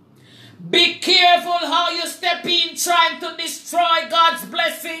 Be careful how you step in trying to destroy God's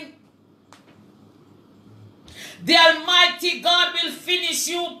blessing. The Almighty God will finish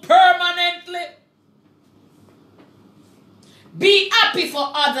you permanently. Be happy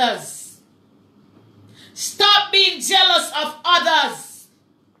for others. Stop being jealous of others.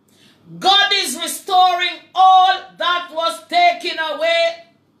 God is restoring all that was taken away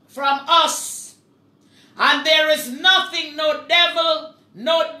from us. And there is nothing, no devil,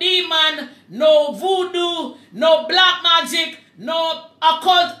 no demon, no voodoo, no black magic, no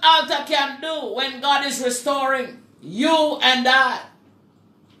occult altar can do when God is restoring you and I.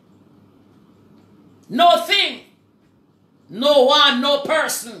 No thing, no one, no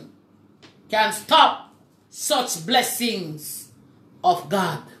person can stop such blessings of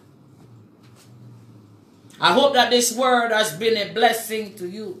God. I hope that this word has been a blessing to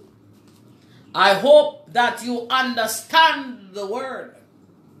you. I hope that you understand the word.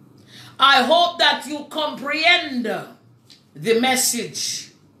 I hope that you comprehend the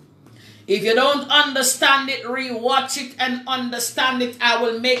message. If you don't understand it, re-watch it and understand it. I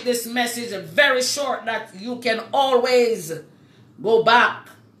will make this message very short that you can always go back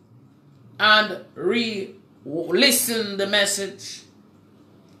and re-listen the message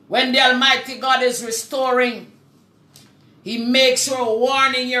When the Almighty God is restoring, He makes sure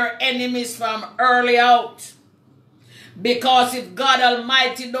warning your enemies from early out. Because if God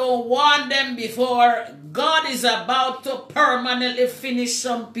Almighty don't warn them before, God is about to permanently finish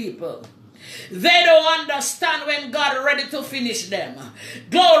some people. They don't understand when God ready to finish them.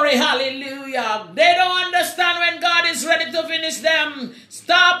 Glory, hallelujah. They don't understand when God is ready to finish them.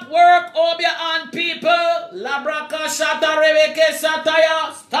 Stop work, Obia, on people. Labraka shata rebeke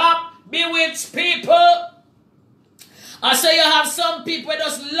sataya. Stop bewitch people. I say you have some people that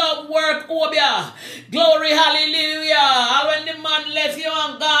just love work, Obia. Glory, hallelujah. And when the man left you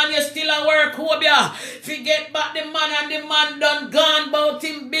and gone, you still at work, Obia. Forget about the man and the man done gone about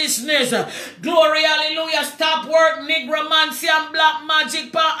him business. Glory, hallelujah. Stop work, negromancy and black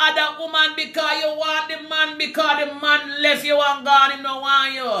magic for other woman because you want the man, because the man left you and gone, he don't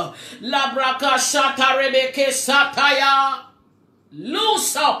want you. Labraka shata rebeke sataya.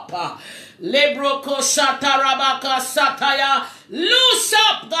 Loose up. Lebroko shatarabaka sataya. Loose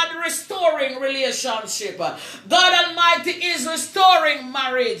up. God restoring relationship. God Almighty is restoring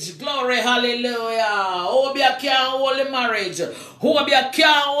marriage. Glory, hallelujah. Obia can't hold the marriage. Obia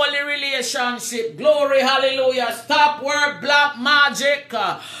can't hold the relationship. Glory, hallelujah. Stop work, black magic.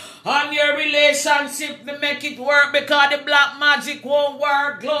 On your relationship to make it work because the black magic won't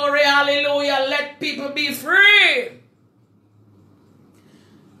work. Glory, hallelujah. Let people be free.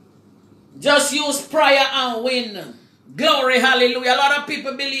 Just use prayer and win. Glory, hallelujah. A lot of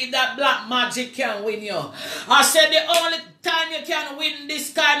people believe that black magic can win you. I said the only time you can win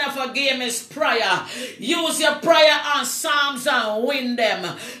this kind of a game is prayer. Use your prayer and psalms and win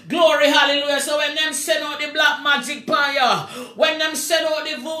them. Glory, hallelujah. So when them send out the black magic upon you, when them send out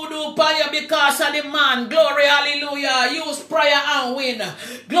the voodoo upon you because of the man, glory, hallelujah, use prayer and win.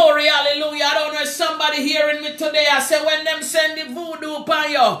 Glory, hallelujah. I don't know if somebody hearing me today. I say when them send the voodoo upon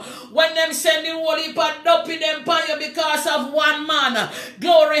you, when them send the whole heap of dopey them upon you because of one man,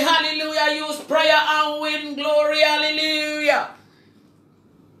 glory, hallelujah, use prayer and win. Glory, hallelujah.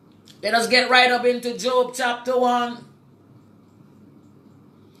 Let us get right up into Job chapter 1,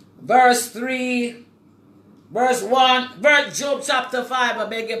 verse 3, verse 1, Job chapter 5, I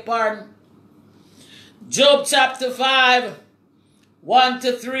beg your pardon. Job chapter 5, 1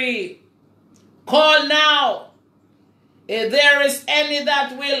 to 3. Call now, if there is any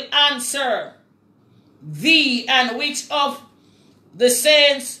that will answer thee, and which of the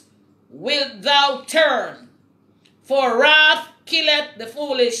saints wilt thou turn? For wrath killeth the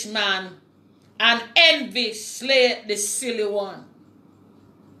foolish man, and envy slayeth the silly one.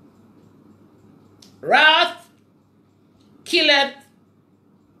 Wrath killeth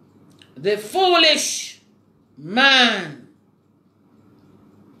the foolish man,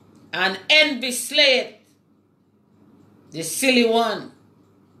 and envy slayeth the silly one.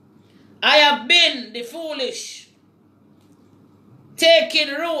 I have been the foolish, taking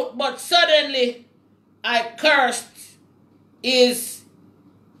root, but suddenly I cursed his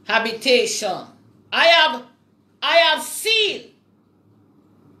habitation. I have seen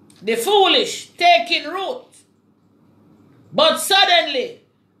the foolish taking root, but suddenly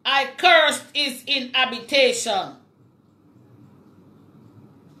I cursed his habitation.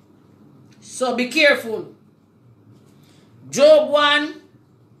 So be careful. Job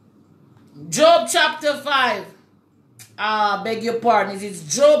chapter 5. Beg your pardon.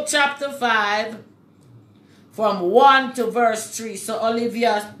 It's Job chapter 5 from 1 to verse 3. So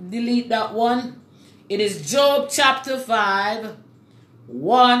Olivia, delete that one. It is Job chapter 5,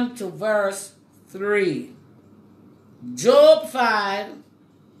 1 to verse 3. Job 5.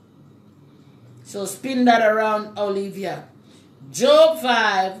 So spin that around, Olivia. Job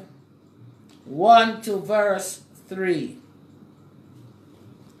 5, 1 to verse 3.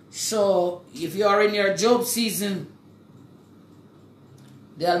 So if you are in your Job season,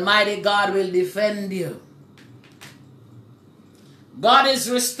 the Almighty God will defend you. God is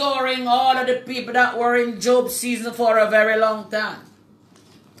restoring all of the people that were in Job season for a very long time.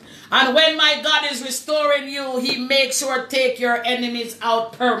 And when my God is restoring you, He makes sure to take your enemies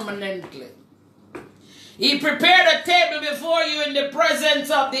out permanently. He prepared a table before you in the presence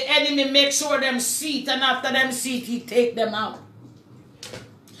of the enemy. Make sure them seat, and after them seat, He take them out.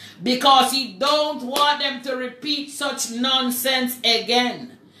 Because He don't want them to repeat such nonsense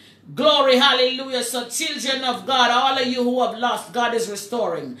again. Glory, hallelujah. So children of God, all of you who have lost, God is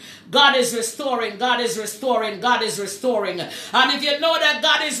restoring. God is restoring. God is restoring. God is restoring. And if you know that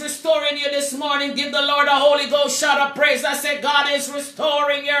God is restoring you this morning, give the Lord a Holy Ghost shout of praise. I said, God is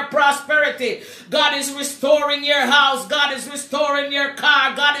restoring your prosperity. God is restoring your house. God is restoring your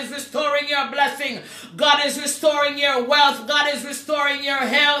car. God is restoring your blessing. God is restoring your wealth. God is restoring your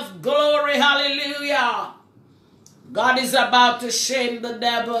health. Glory, hallelujah. God is about to shame the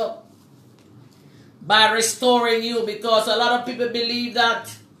devil by restoring you, because a lot of people believe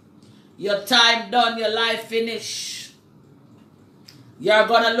that your time done, your life finished. You're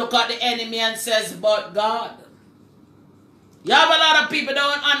going to look at the enemy and says, but God. You have a lot of people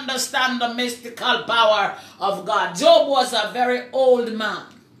don't understand the mystical power of God. Job was a very old man.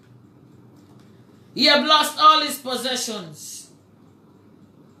 He had lost all his possessions.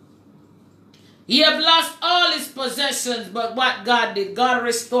 He had lost all his possessions, but what God did, God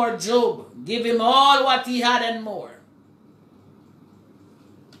restored Job, give him all what he had and more.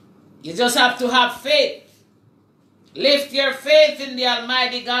 You just have to have faith. Lift your faith in the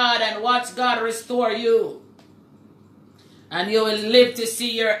Almighty God and watch God restore you. And you will live to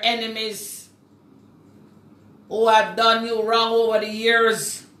see your enemies who have done you wrong over the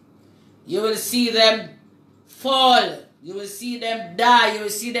years. You will see them fall. You will see them die. You will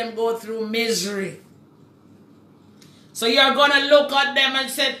see them go through misery. So you're going to look at them and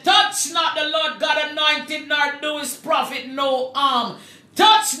say, touch not the Lord God anointed, nor do his prophet no harm.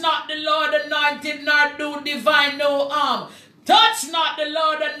 Touch not the Lord anointed, nor do divine no harm. Touch not the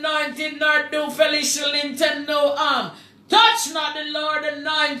Lord anointed, nor do Felicia Linton no harm. Touch not the Lord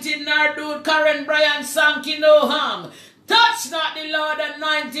anointed, nor do Karen Bryan Sankey no harm. Touch not the Lord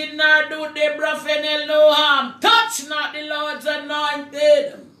anointed, nor do Deborah Fennell no harm. Touch not the Lord's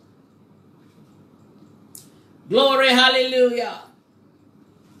anointed. Glory, hallelujah.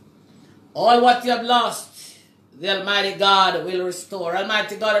 All what you have lost, the Almighty God will restore.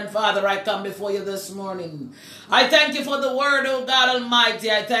 Almighty God and Father, I come before you this morning. I thank you for the word, oh God Almighty.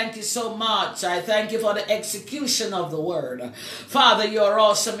 I thank you so much. I thank you for the execution of the word. Father, you are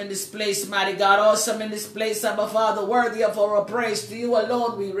awesome in this place, mighty God. Awesome in this place, Abba Father. Worthy of our praise. To you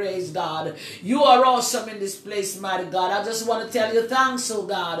alone we raise, God. You are awesome in this place, mighty God. I just want to tell you thanks, oh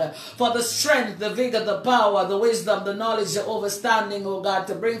God, for the strength, the vigor, the power, the wisdom, the knowledge, the understanding, oh God,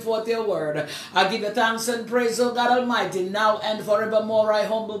 to bring forth your word. I give you thanks and praise, oh God Almighty. Now and forevermore I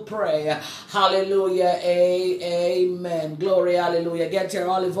humble pray. Hallelujah. Amen. Glory, hallelujah. Get your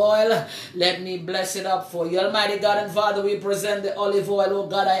olive oil. Let me bless it up for you. Almighty God and Father, we present the olive oil. Oh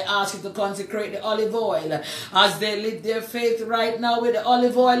God, I ask you to consecrate the olive oil as they live their faith right now with the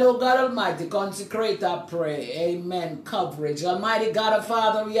olive oil. Oh God Almighty, consecrate, I pray. Amen. Coverage. Almighty God and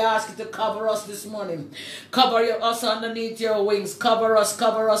Father, we ask you to cover us this morning. Cover us underneath your wings. Cover us,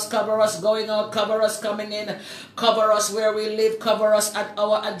 cover us, cover us going out. Cover us coming in. Cover us where we live. Cover us at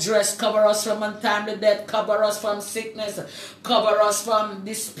our address. Cover us from untimely death. Cover us from sickness. Cover us from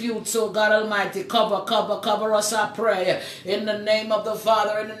disputes, oh God Almighty. Cover us, I pray. In the name of the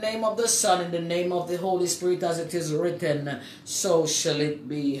Father, in the name of the Son, in the name of the Holy Spirit, as it is written, so shall it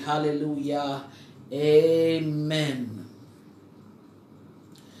be. Hallelujah. Amen.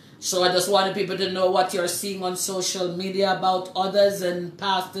 So I just wanted people to know what you're seeing on social media about others and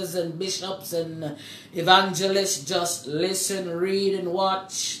pastors and bishops and evangelists. Just listen, read, and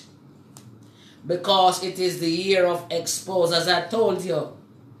watch. Because it is the year of expose. As I told you,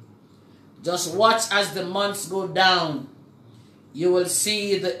 just watch as the months go down. You will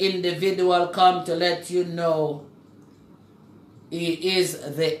see the individual come to let you know he is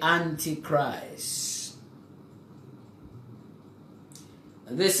the Antichrist.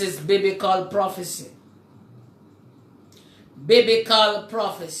 This is biblical prophecy. Biblical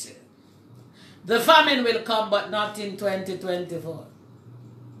prophecy. The famine will come, but not in 2024.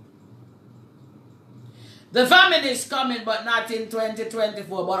 The famine is coming, but not in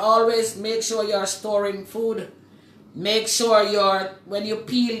 2024. But always make sure you're storing food. Make sure when you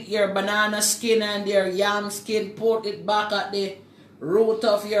peel your banana skin and your yam skin, put it back at the root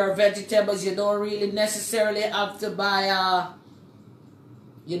of your vegetables. You don't really necessarily have to buy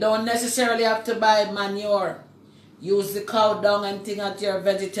manure. Use the cow dung and thing at your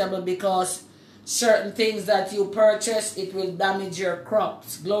vegetable, because certain things that you purchase, it will damage your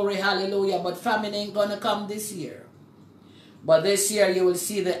crops. Glory, hallelujah. But famine ain't gonna come this year. But this year you will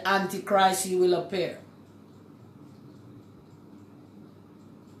see the Antichrist, he will appear.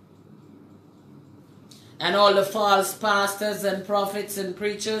 And all the false pastors and prophets and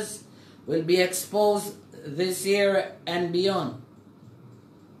preachers will be exposed this year and beyond.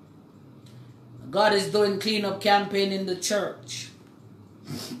 God is doing cleanup campaign in the church.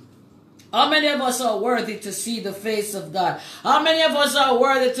 How many of us are worthy to see the face of God? How many of us are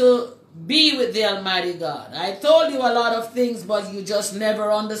worthy to Be with the Almighty God. I told you a lot of things, but you just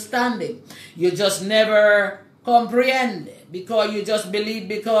never understand it. You just never comprehend it, because you just believe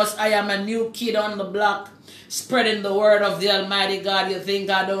because I am a new kid on the block spreading the word of the Almighty God, you think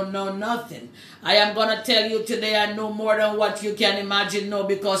I don't know nothing. I am going to tell you today I know more than what you can imagine, no,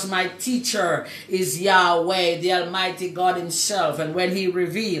 because my teacher is Yahweh, the Almighty God himself. And when he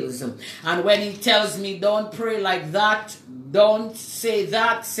reveals, and when he tells me don't pray like that, don't say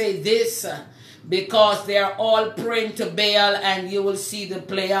that, say this, because they are all praying to Baal, and you will see the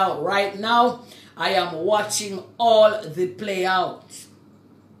play out. Right now, I am watching all the play out.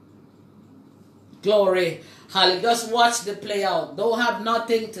 Glory. Hallelujah. Just watch the play out. Don't have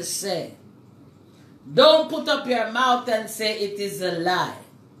nothing to say. Don't put up your mouth and say it is a lie.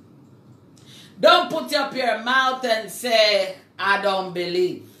 Don't put up your mouth and say, I don't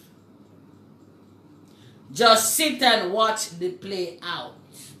believe. Just sit and watch the play out.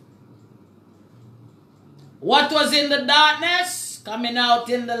 What was in the darkness, coming out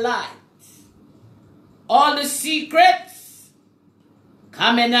in the light. All the secrets,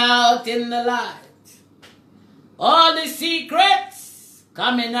 coming out in the light. All the secrets,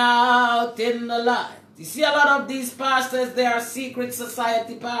 coming out in the light. You see, a lot of these pastors, they are secret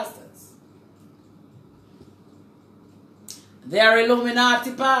society pastors. They are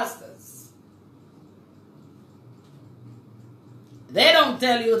Illuminati pastors. They don't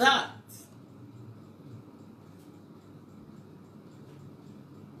tell you that.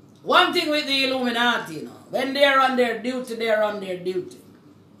 One thing with the Illuminati, you know, when they're on their duty, they're on their duty.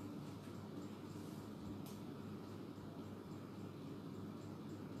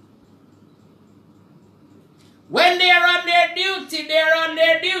 When they're on their duty, they're on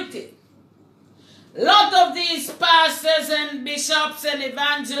their duty. A lot of these pastors and bishops and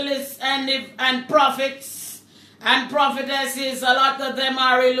evangelists and prophets and prophetesses, a lot of them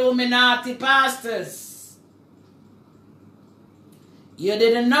are Illuminati pastors. You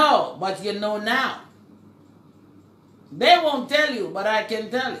didn't know, but you know now. They won't tell you, but I can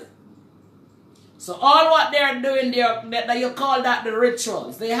tell you. So all what they're doing, that you call that the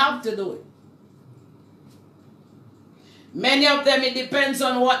rituals, they have to do it. Many of them, it depends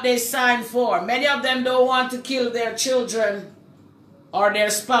on what they sign for. Many of them don't want to kill their children or their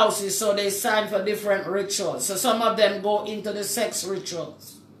spouses, so they sign for different rituals. So some of them go into the sex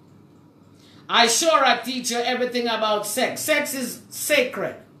rituals. I teach you everything about sex. Sex is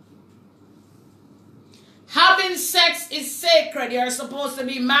sacred. Having sex is sacred. You're supposed to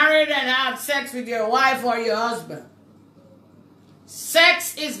be married and have sex with your wife or your husband.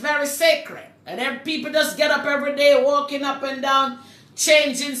 Sex is very sacred. And then people just get up every day, walking up and down,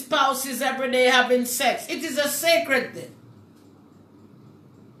 changing spouses every day, having sex. It is a sacred thing.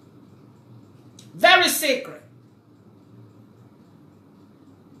 Very sacred.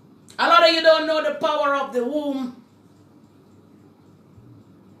 A lot of you don't know the power of the womb.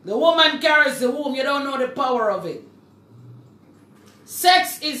 The woman carries the womb. You don't know the power of it.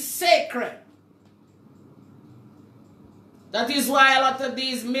 Sex is sacred. That is why a lot of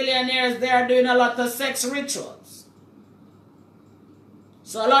these millionaires, they are doing a lot of sex rituals.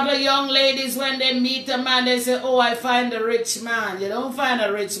 So a lot of young ladies, when they meet a man, they say, oh, I find a rich man. You don't find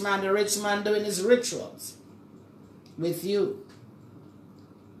a rich man. The rich man doing his rituals with you.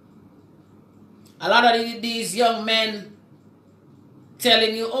 A lot of these young men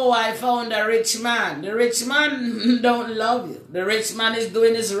telling you, oh, I found a rich man. The rich man don't love you. The rich man is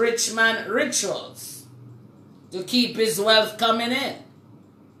doing his rich man rituals to keep his wealth coming in.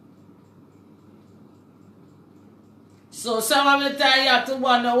 So some of the time you have to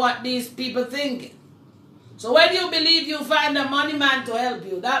wonder what these people thinking. So when you believe you find a money man to help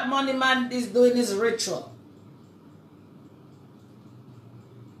you, that money man is doing his ritual.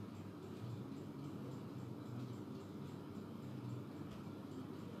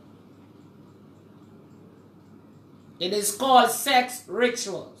 It is called sex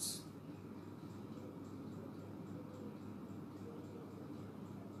rituals.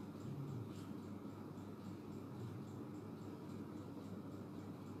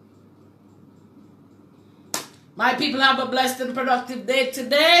 My people, have a blessed and productive day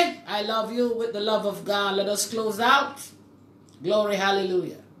today. I love you with the love of God. Let us close out. Glory,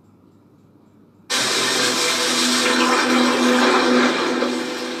 hallelujah.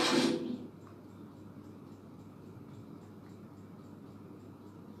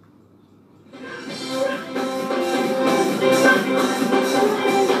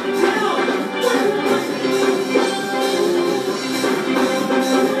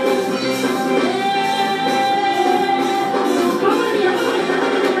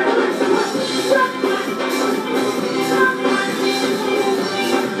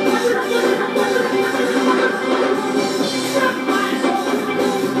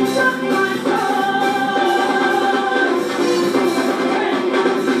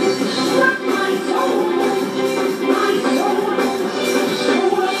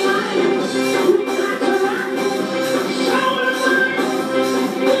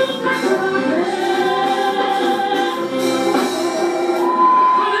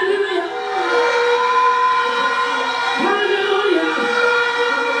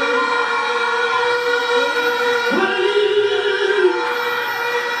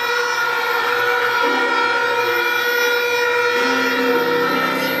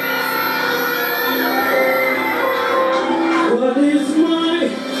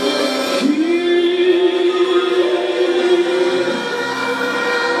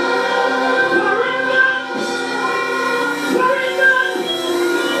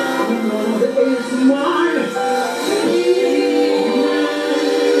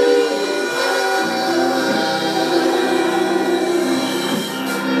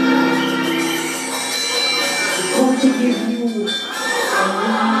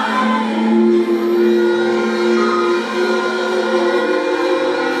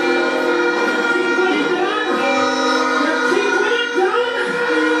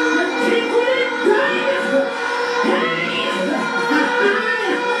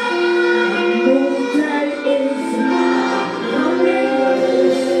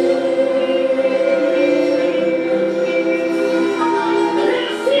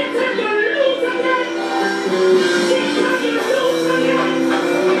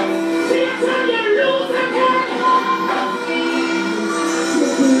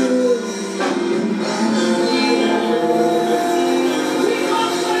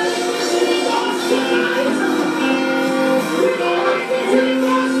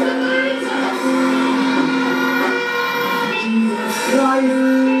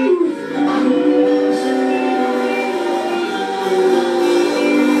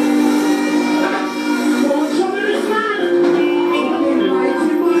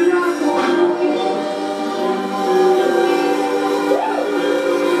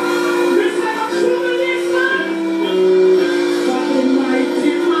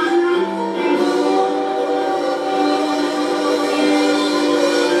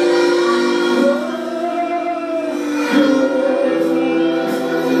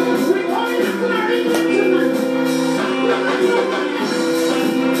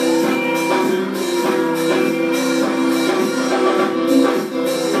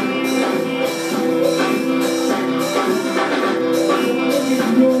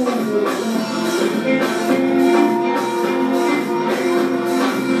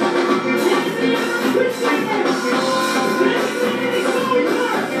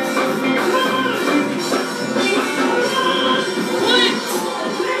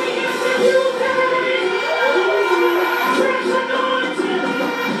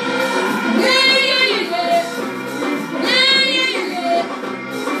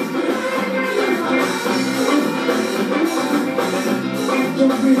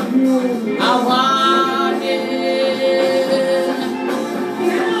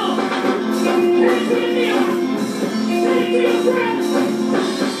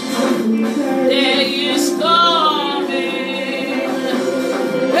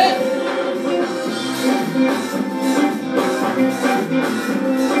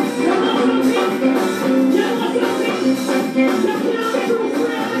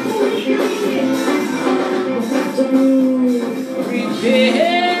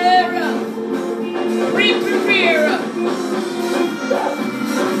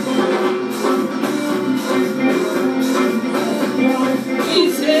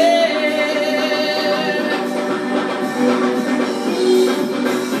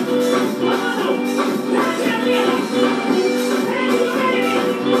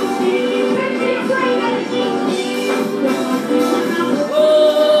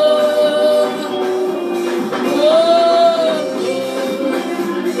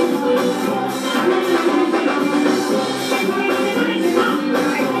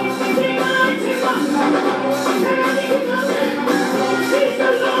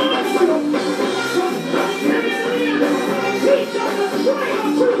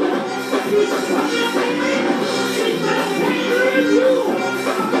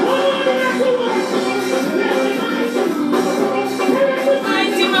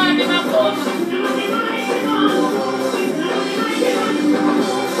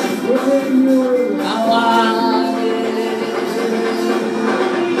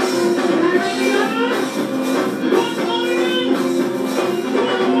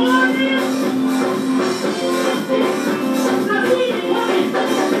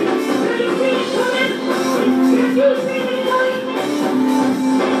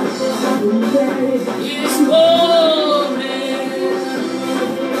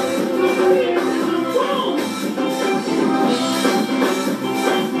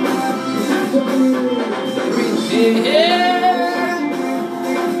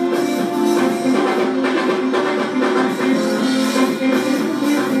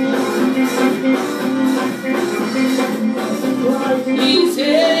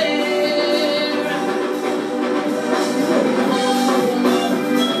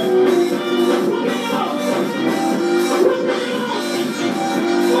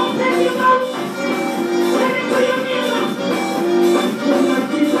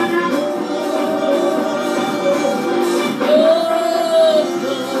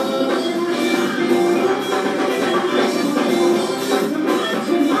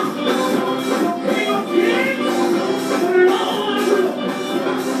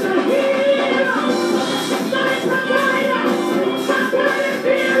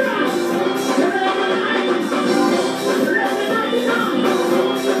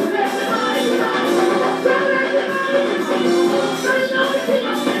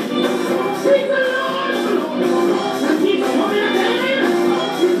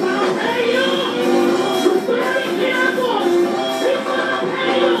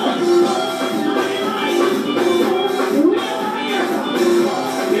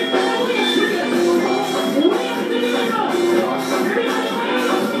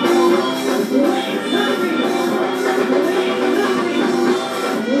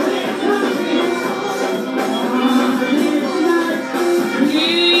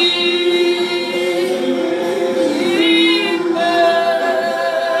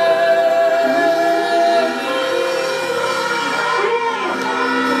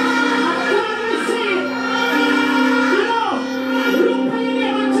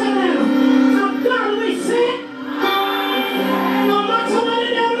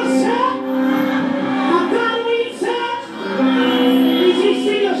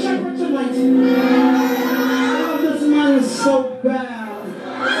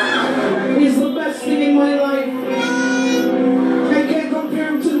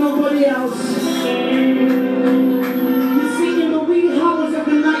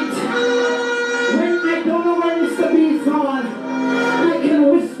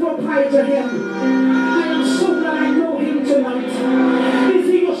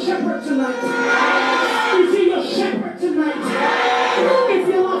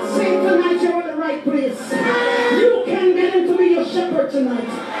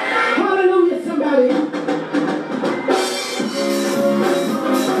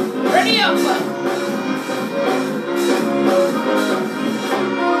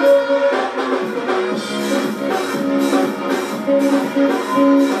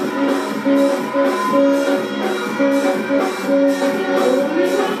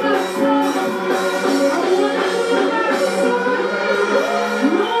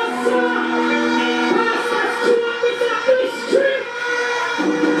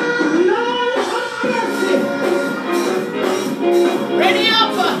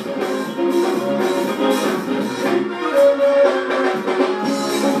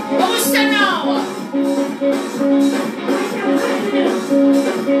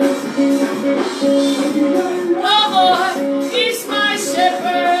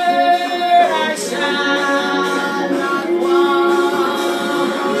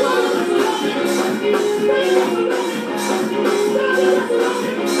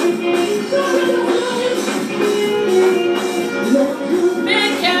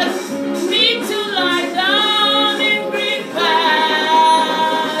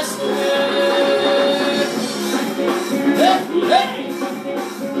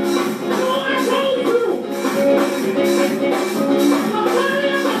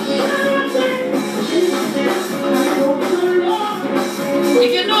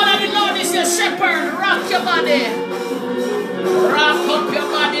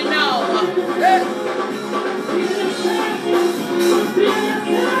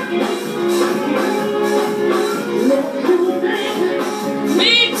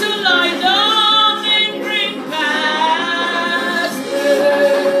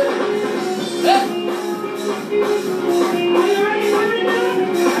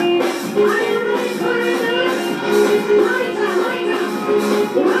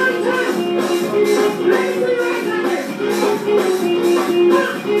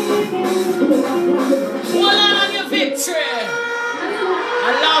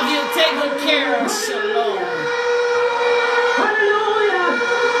 care, shalom.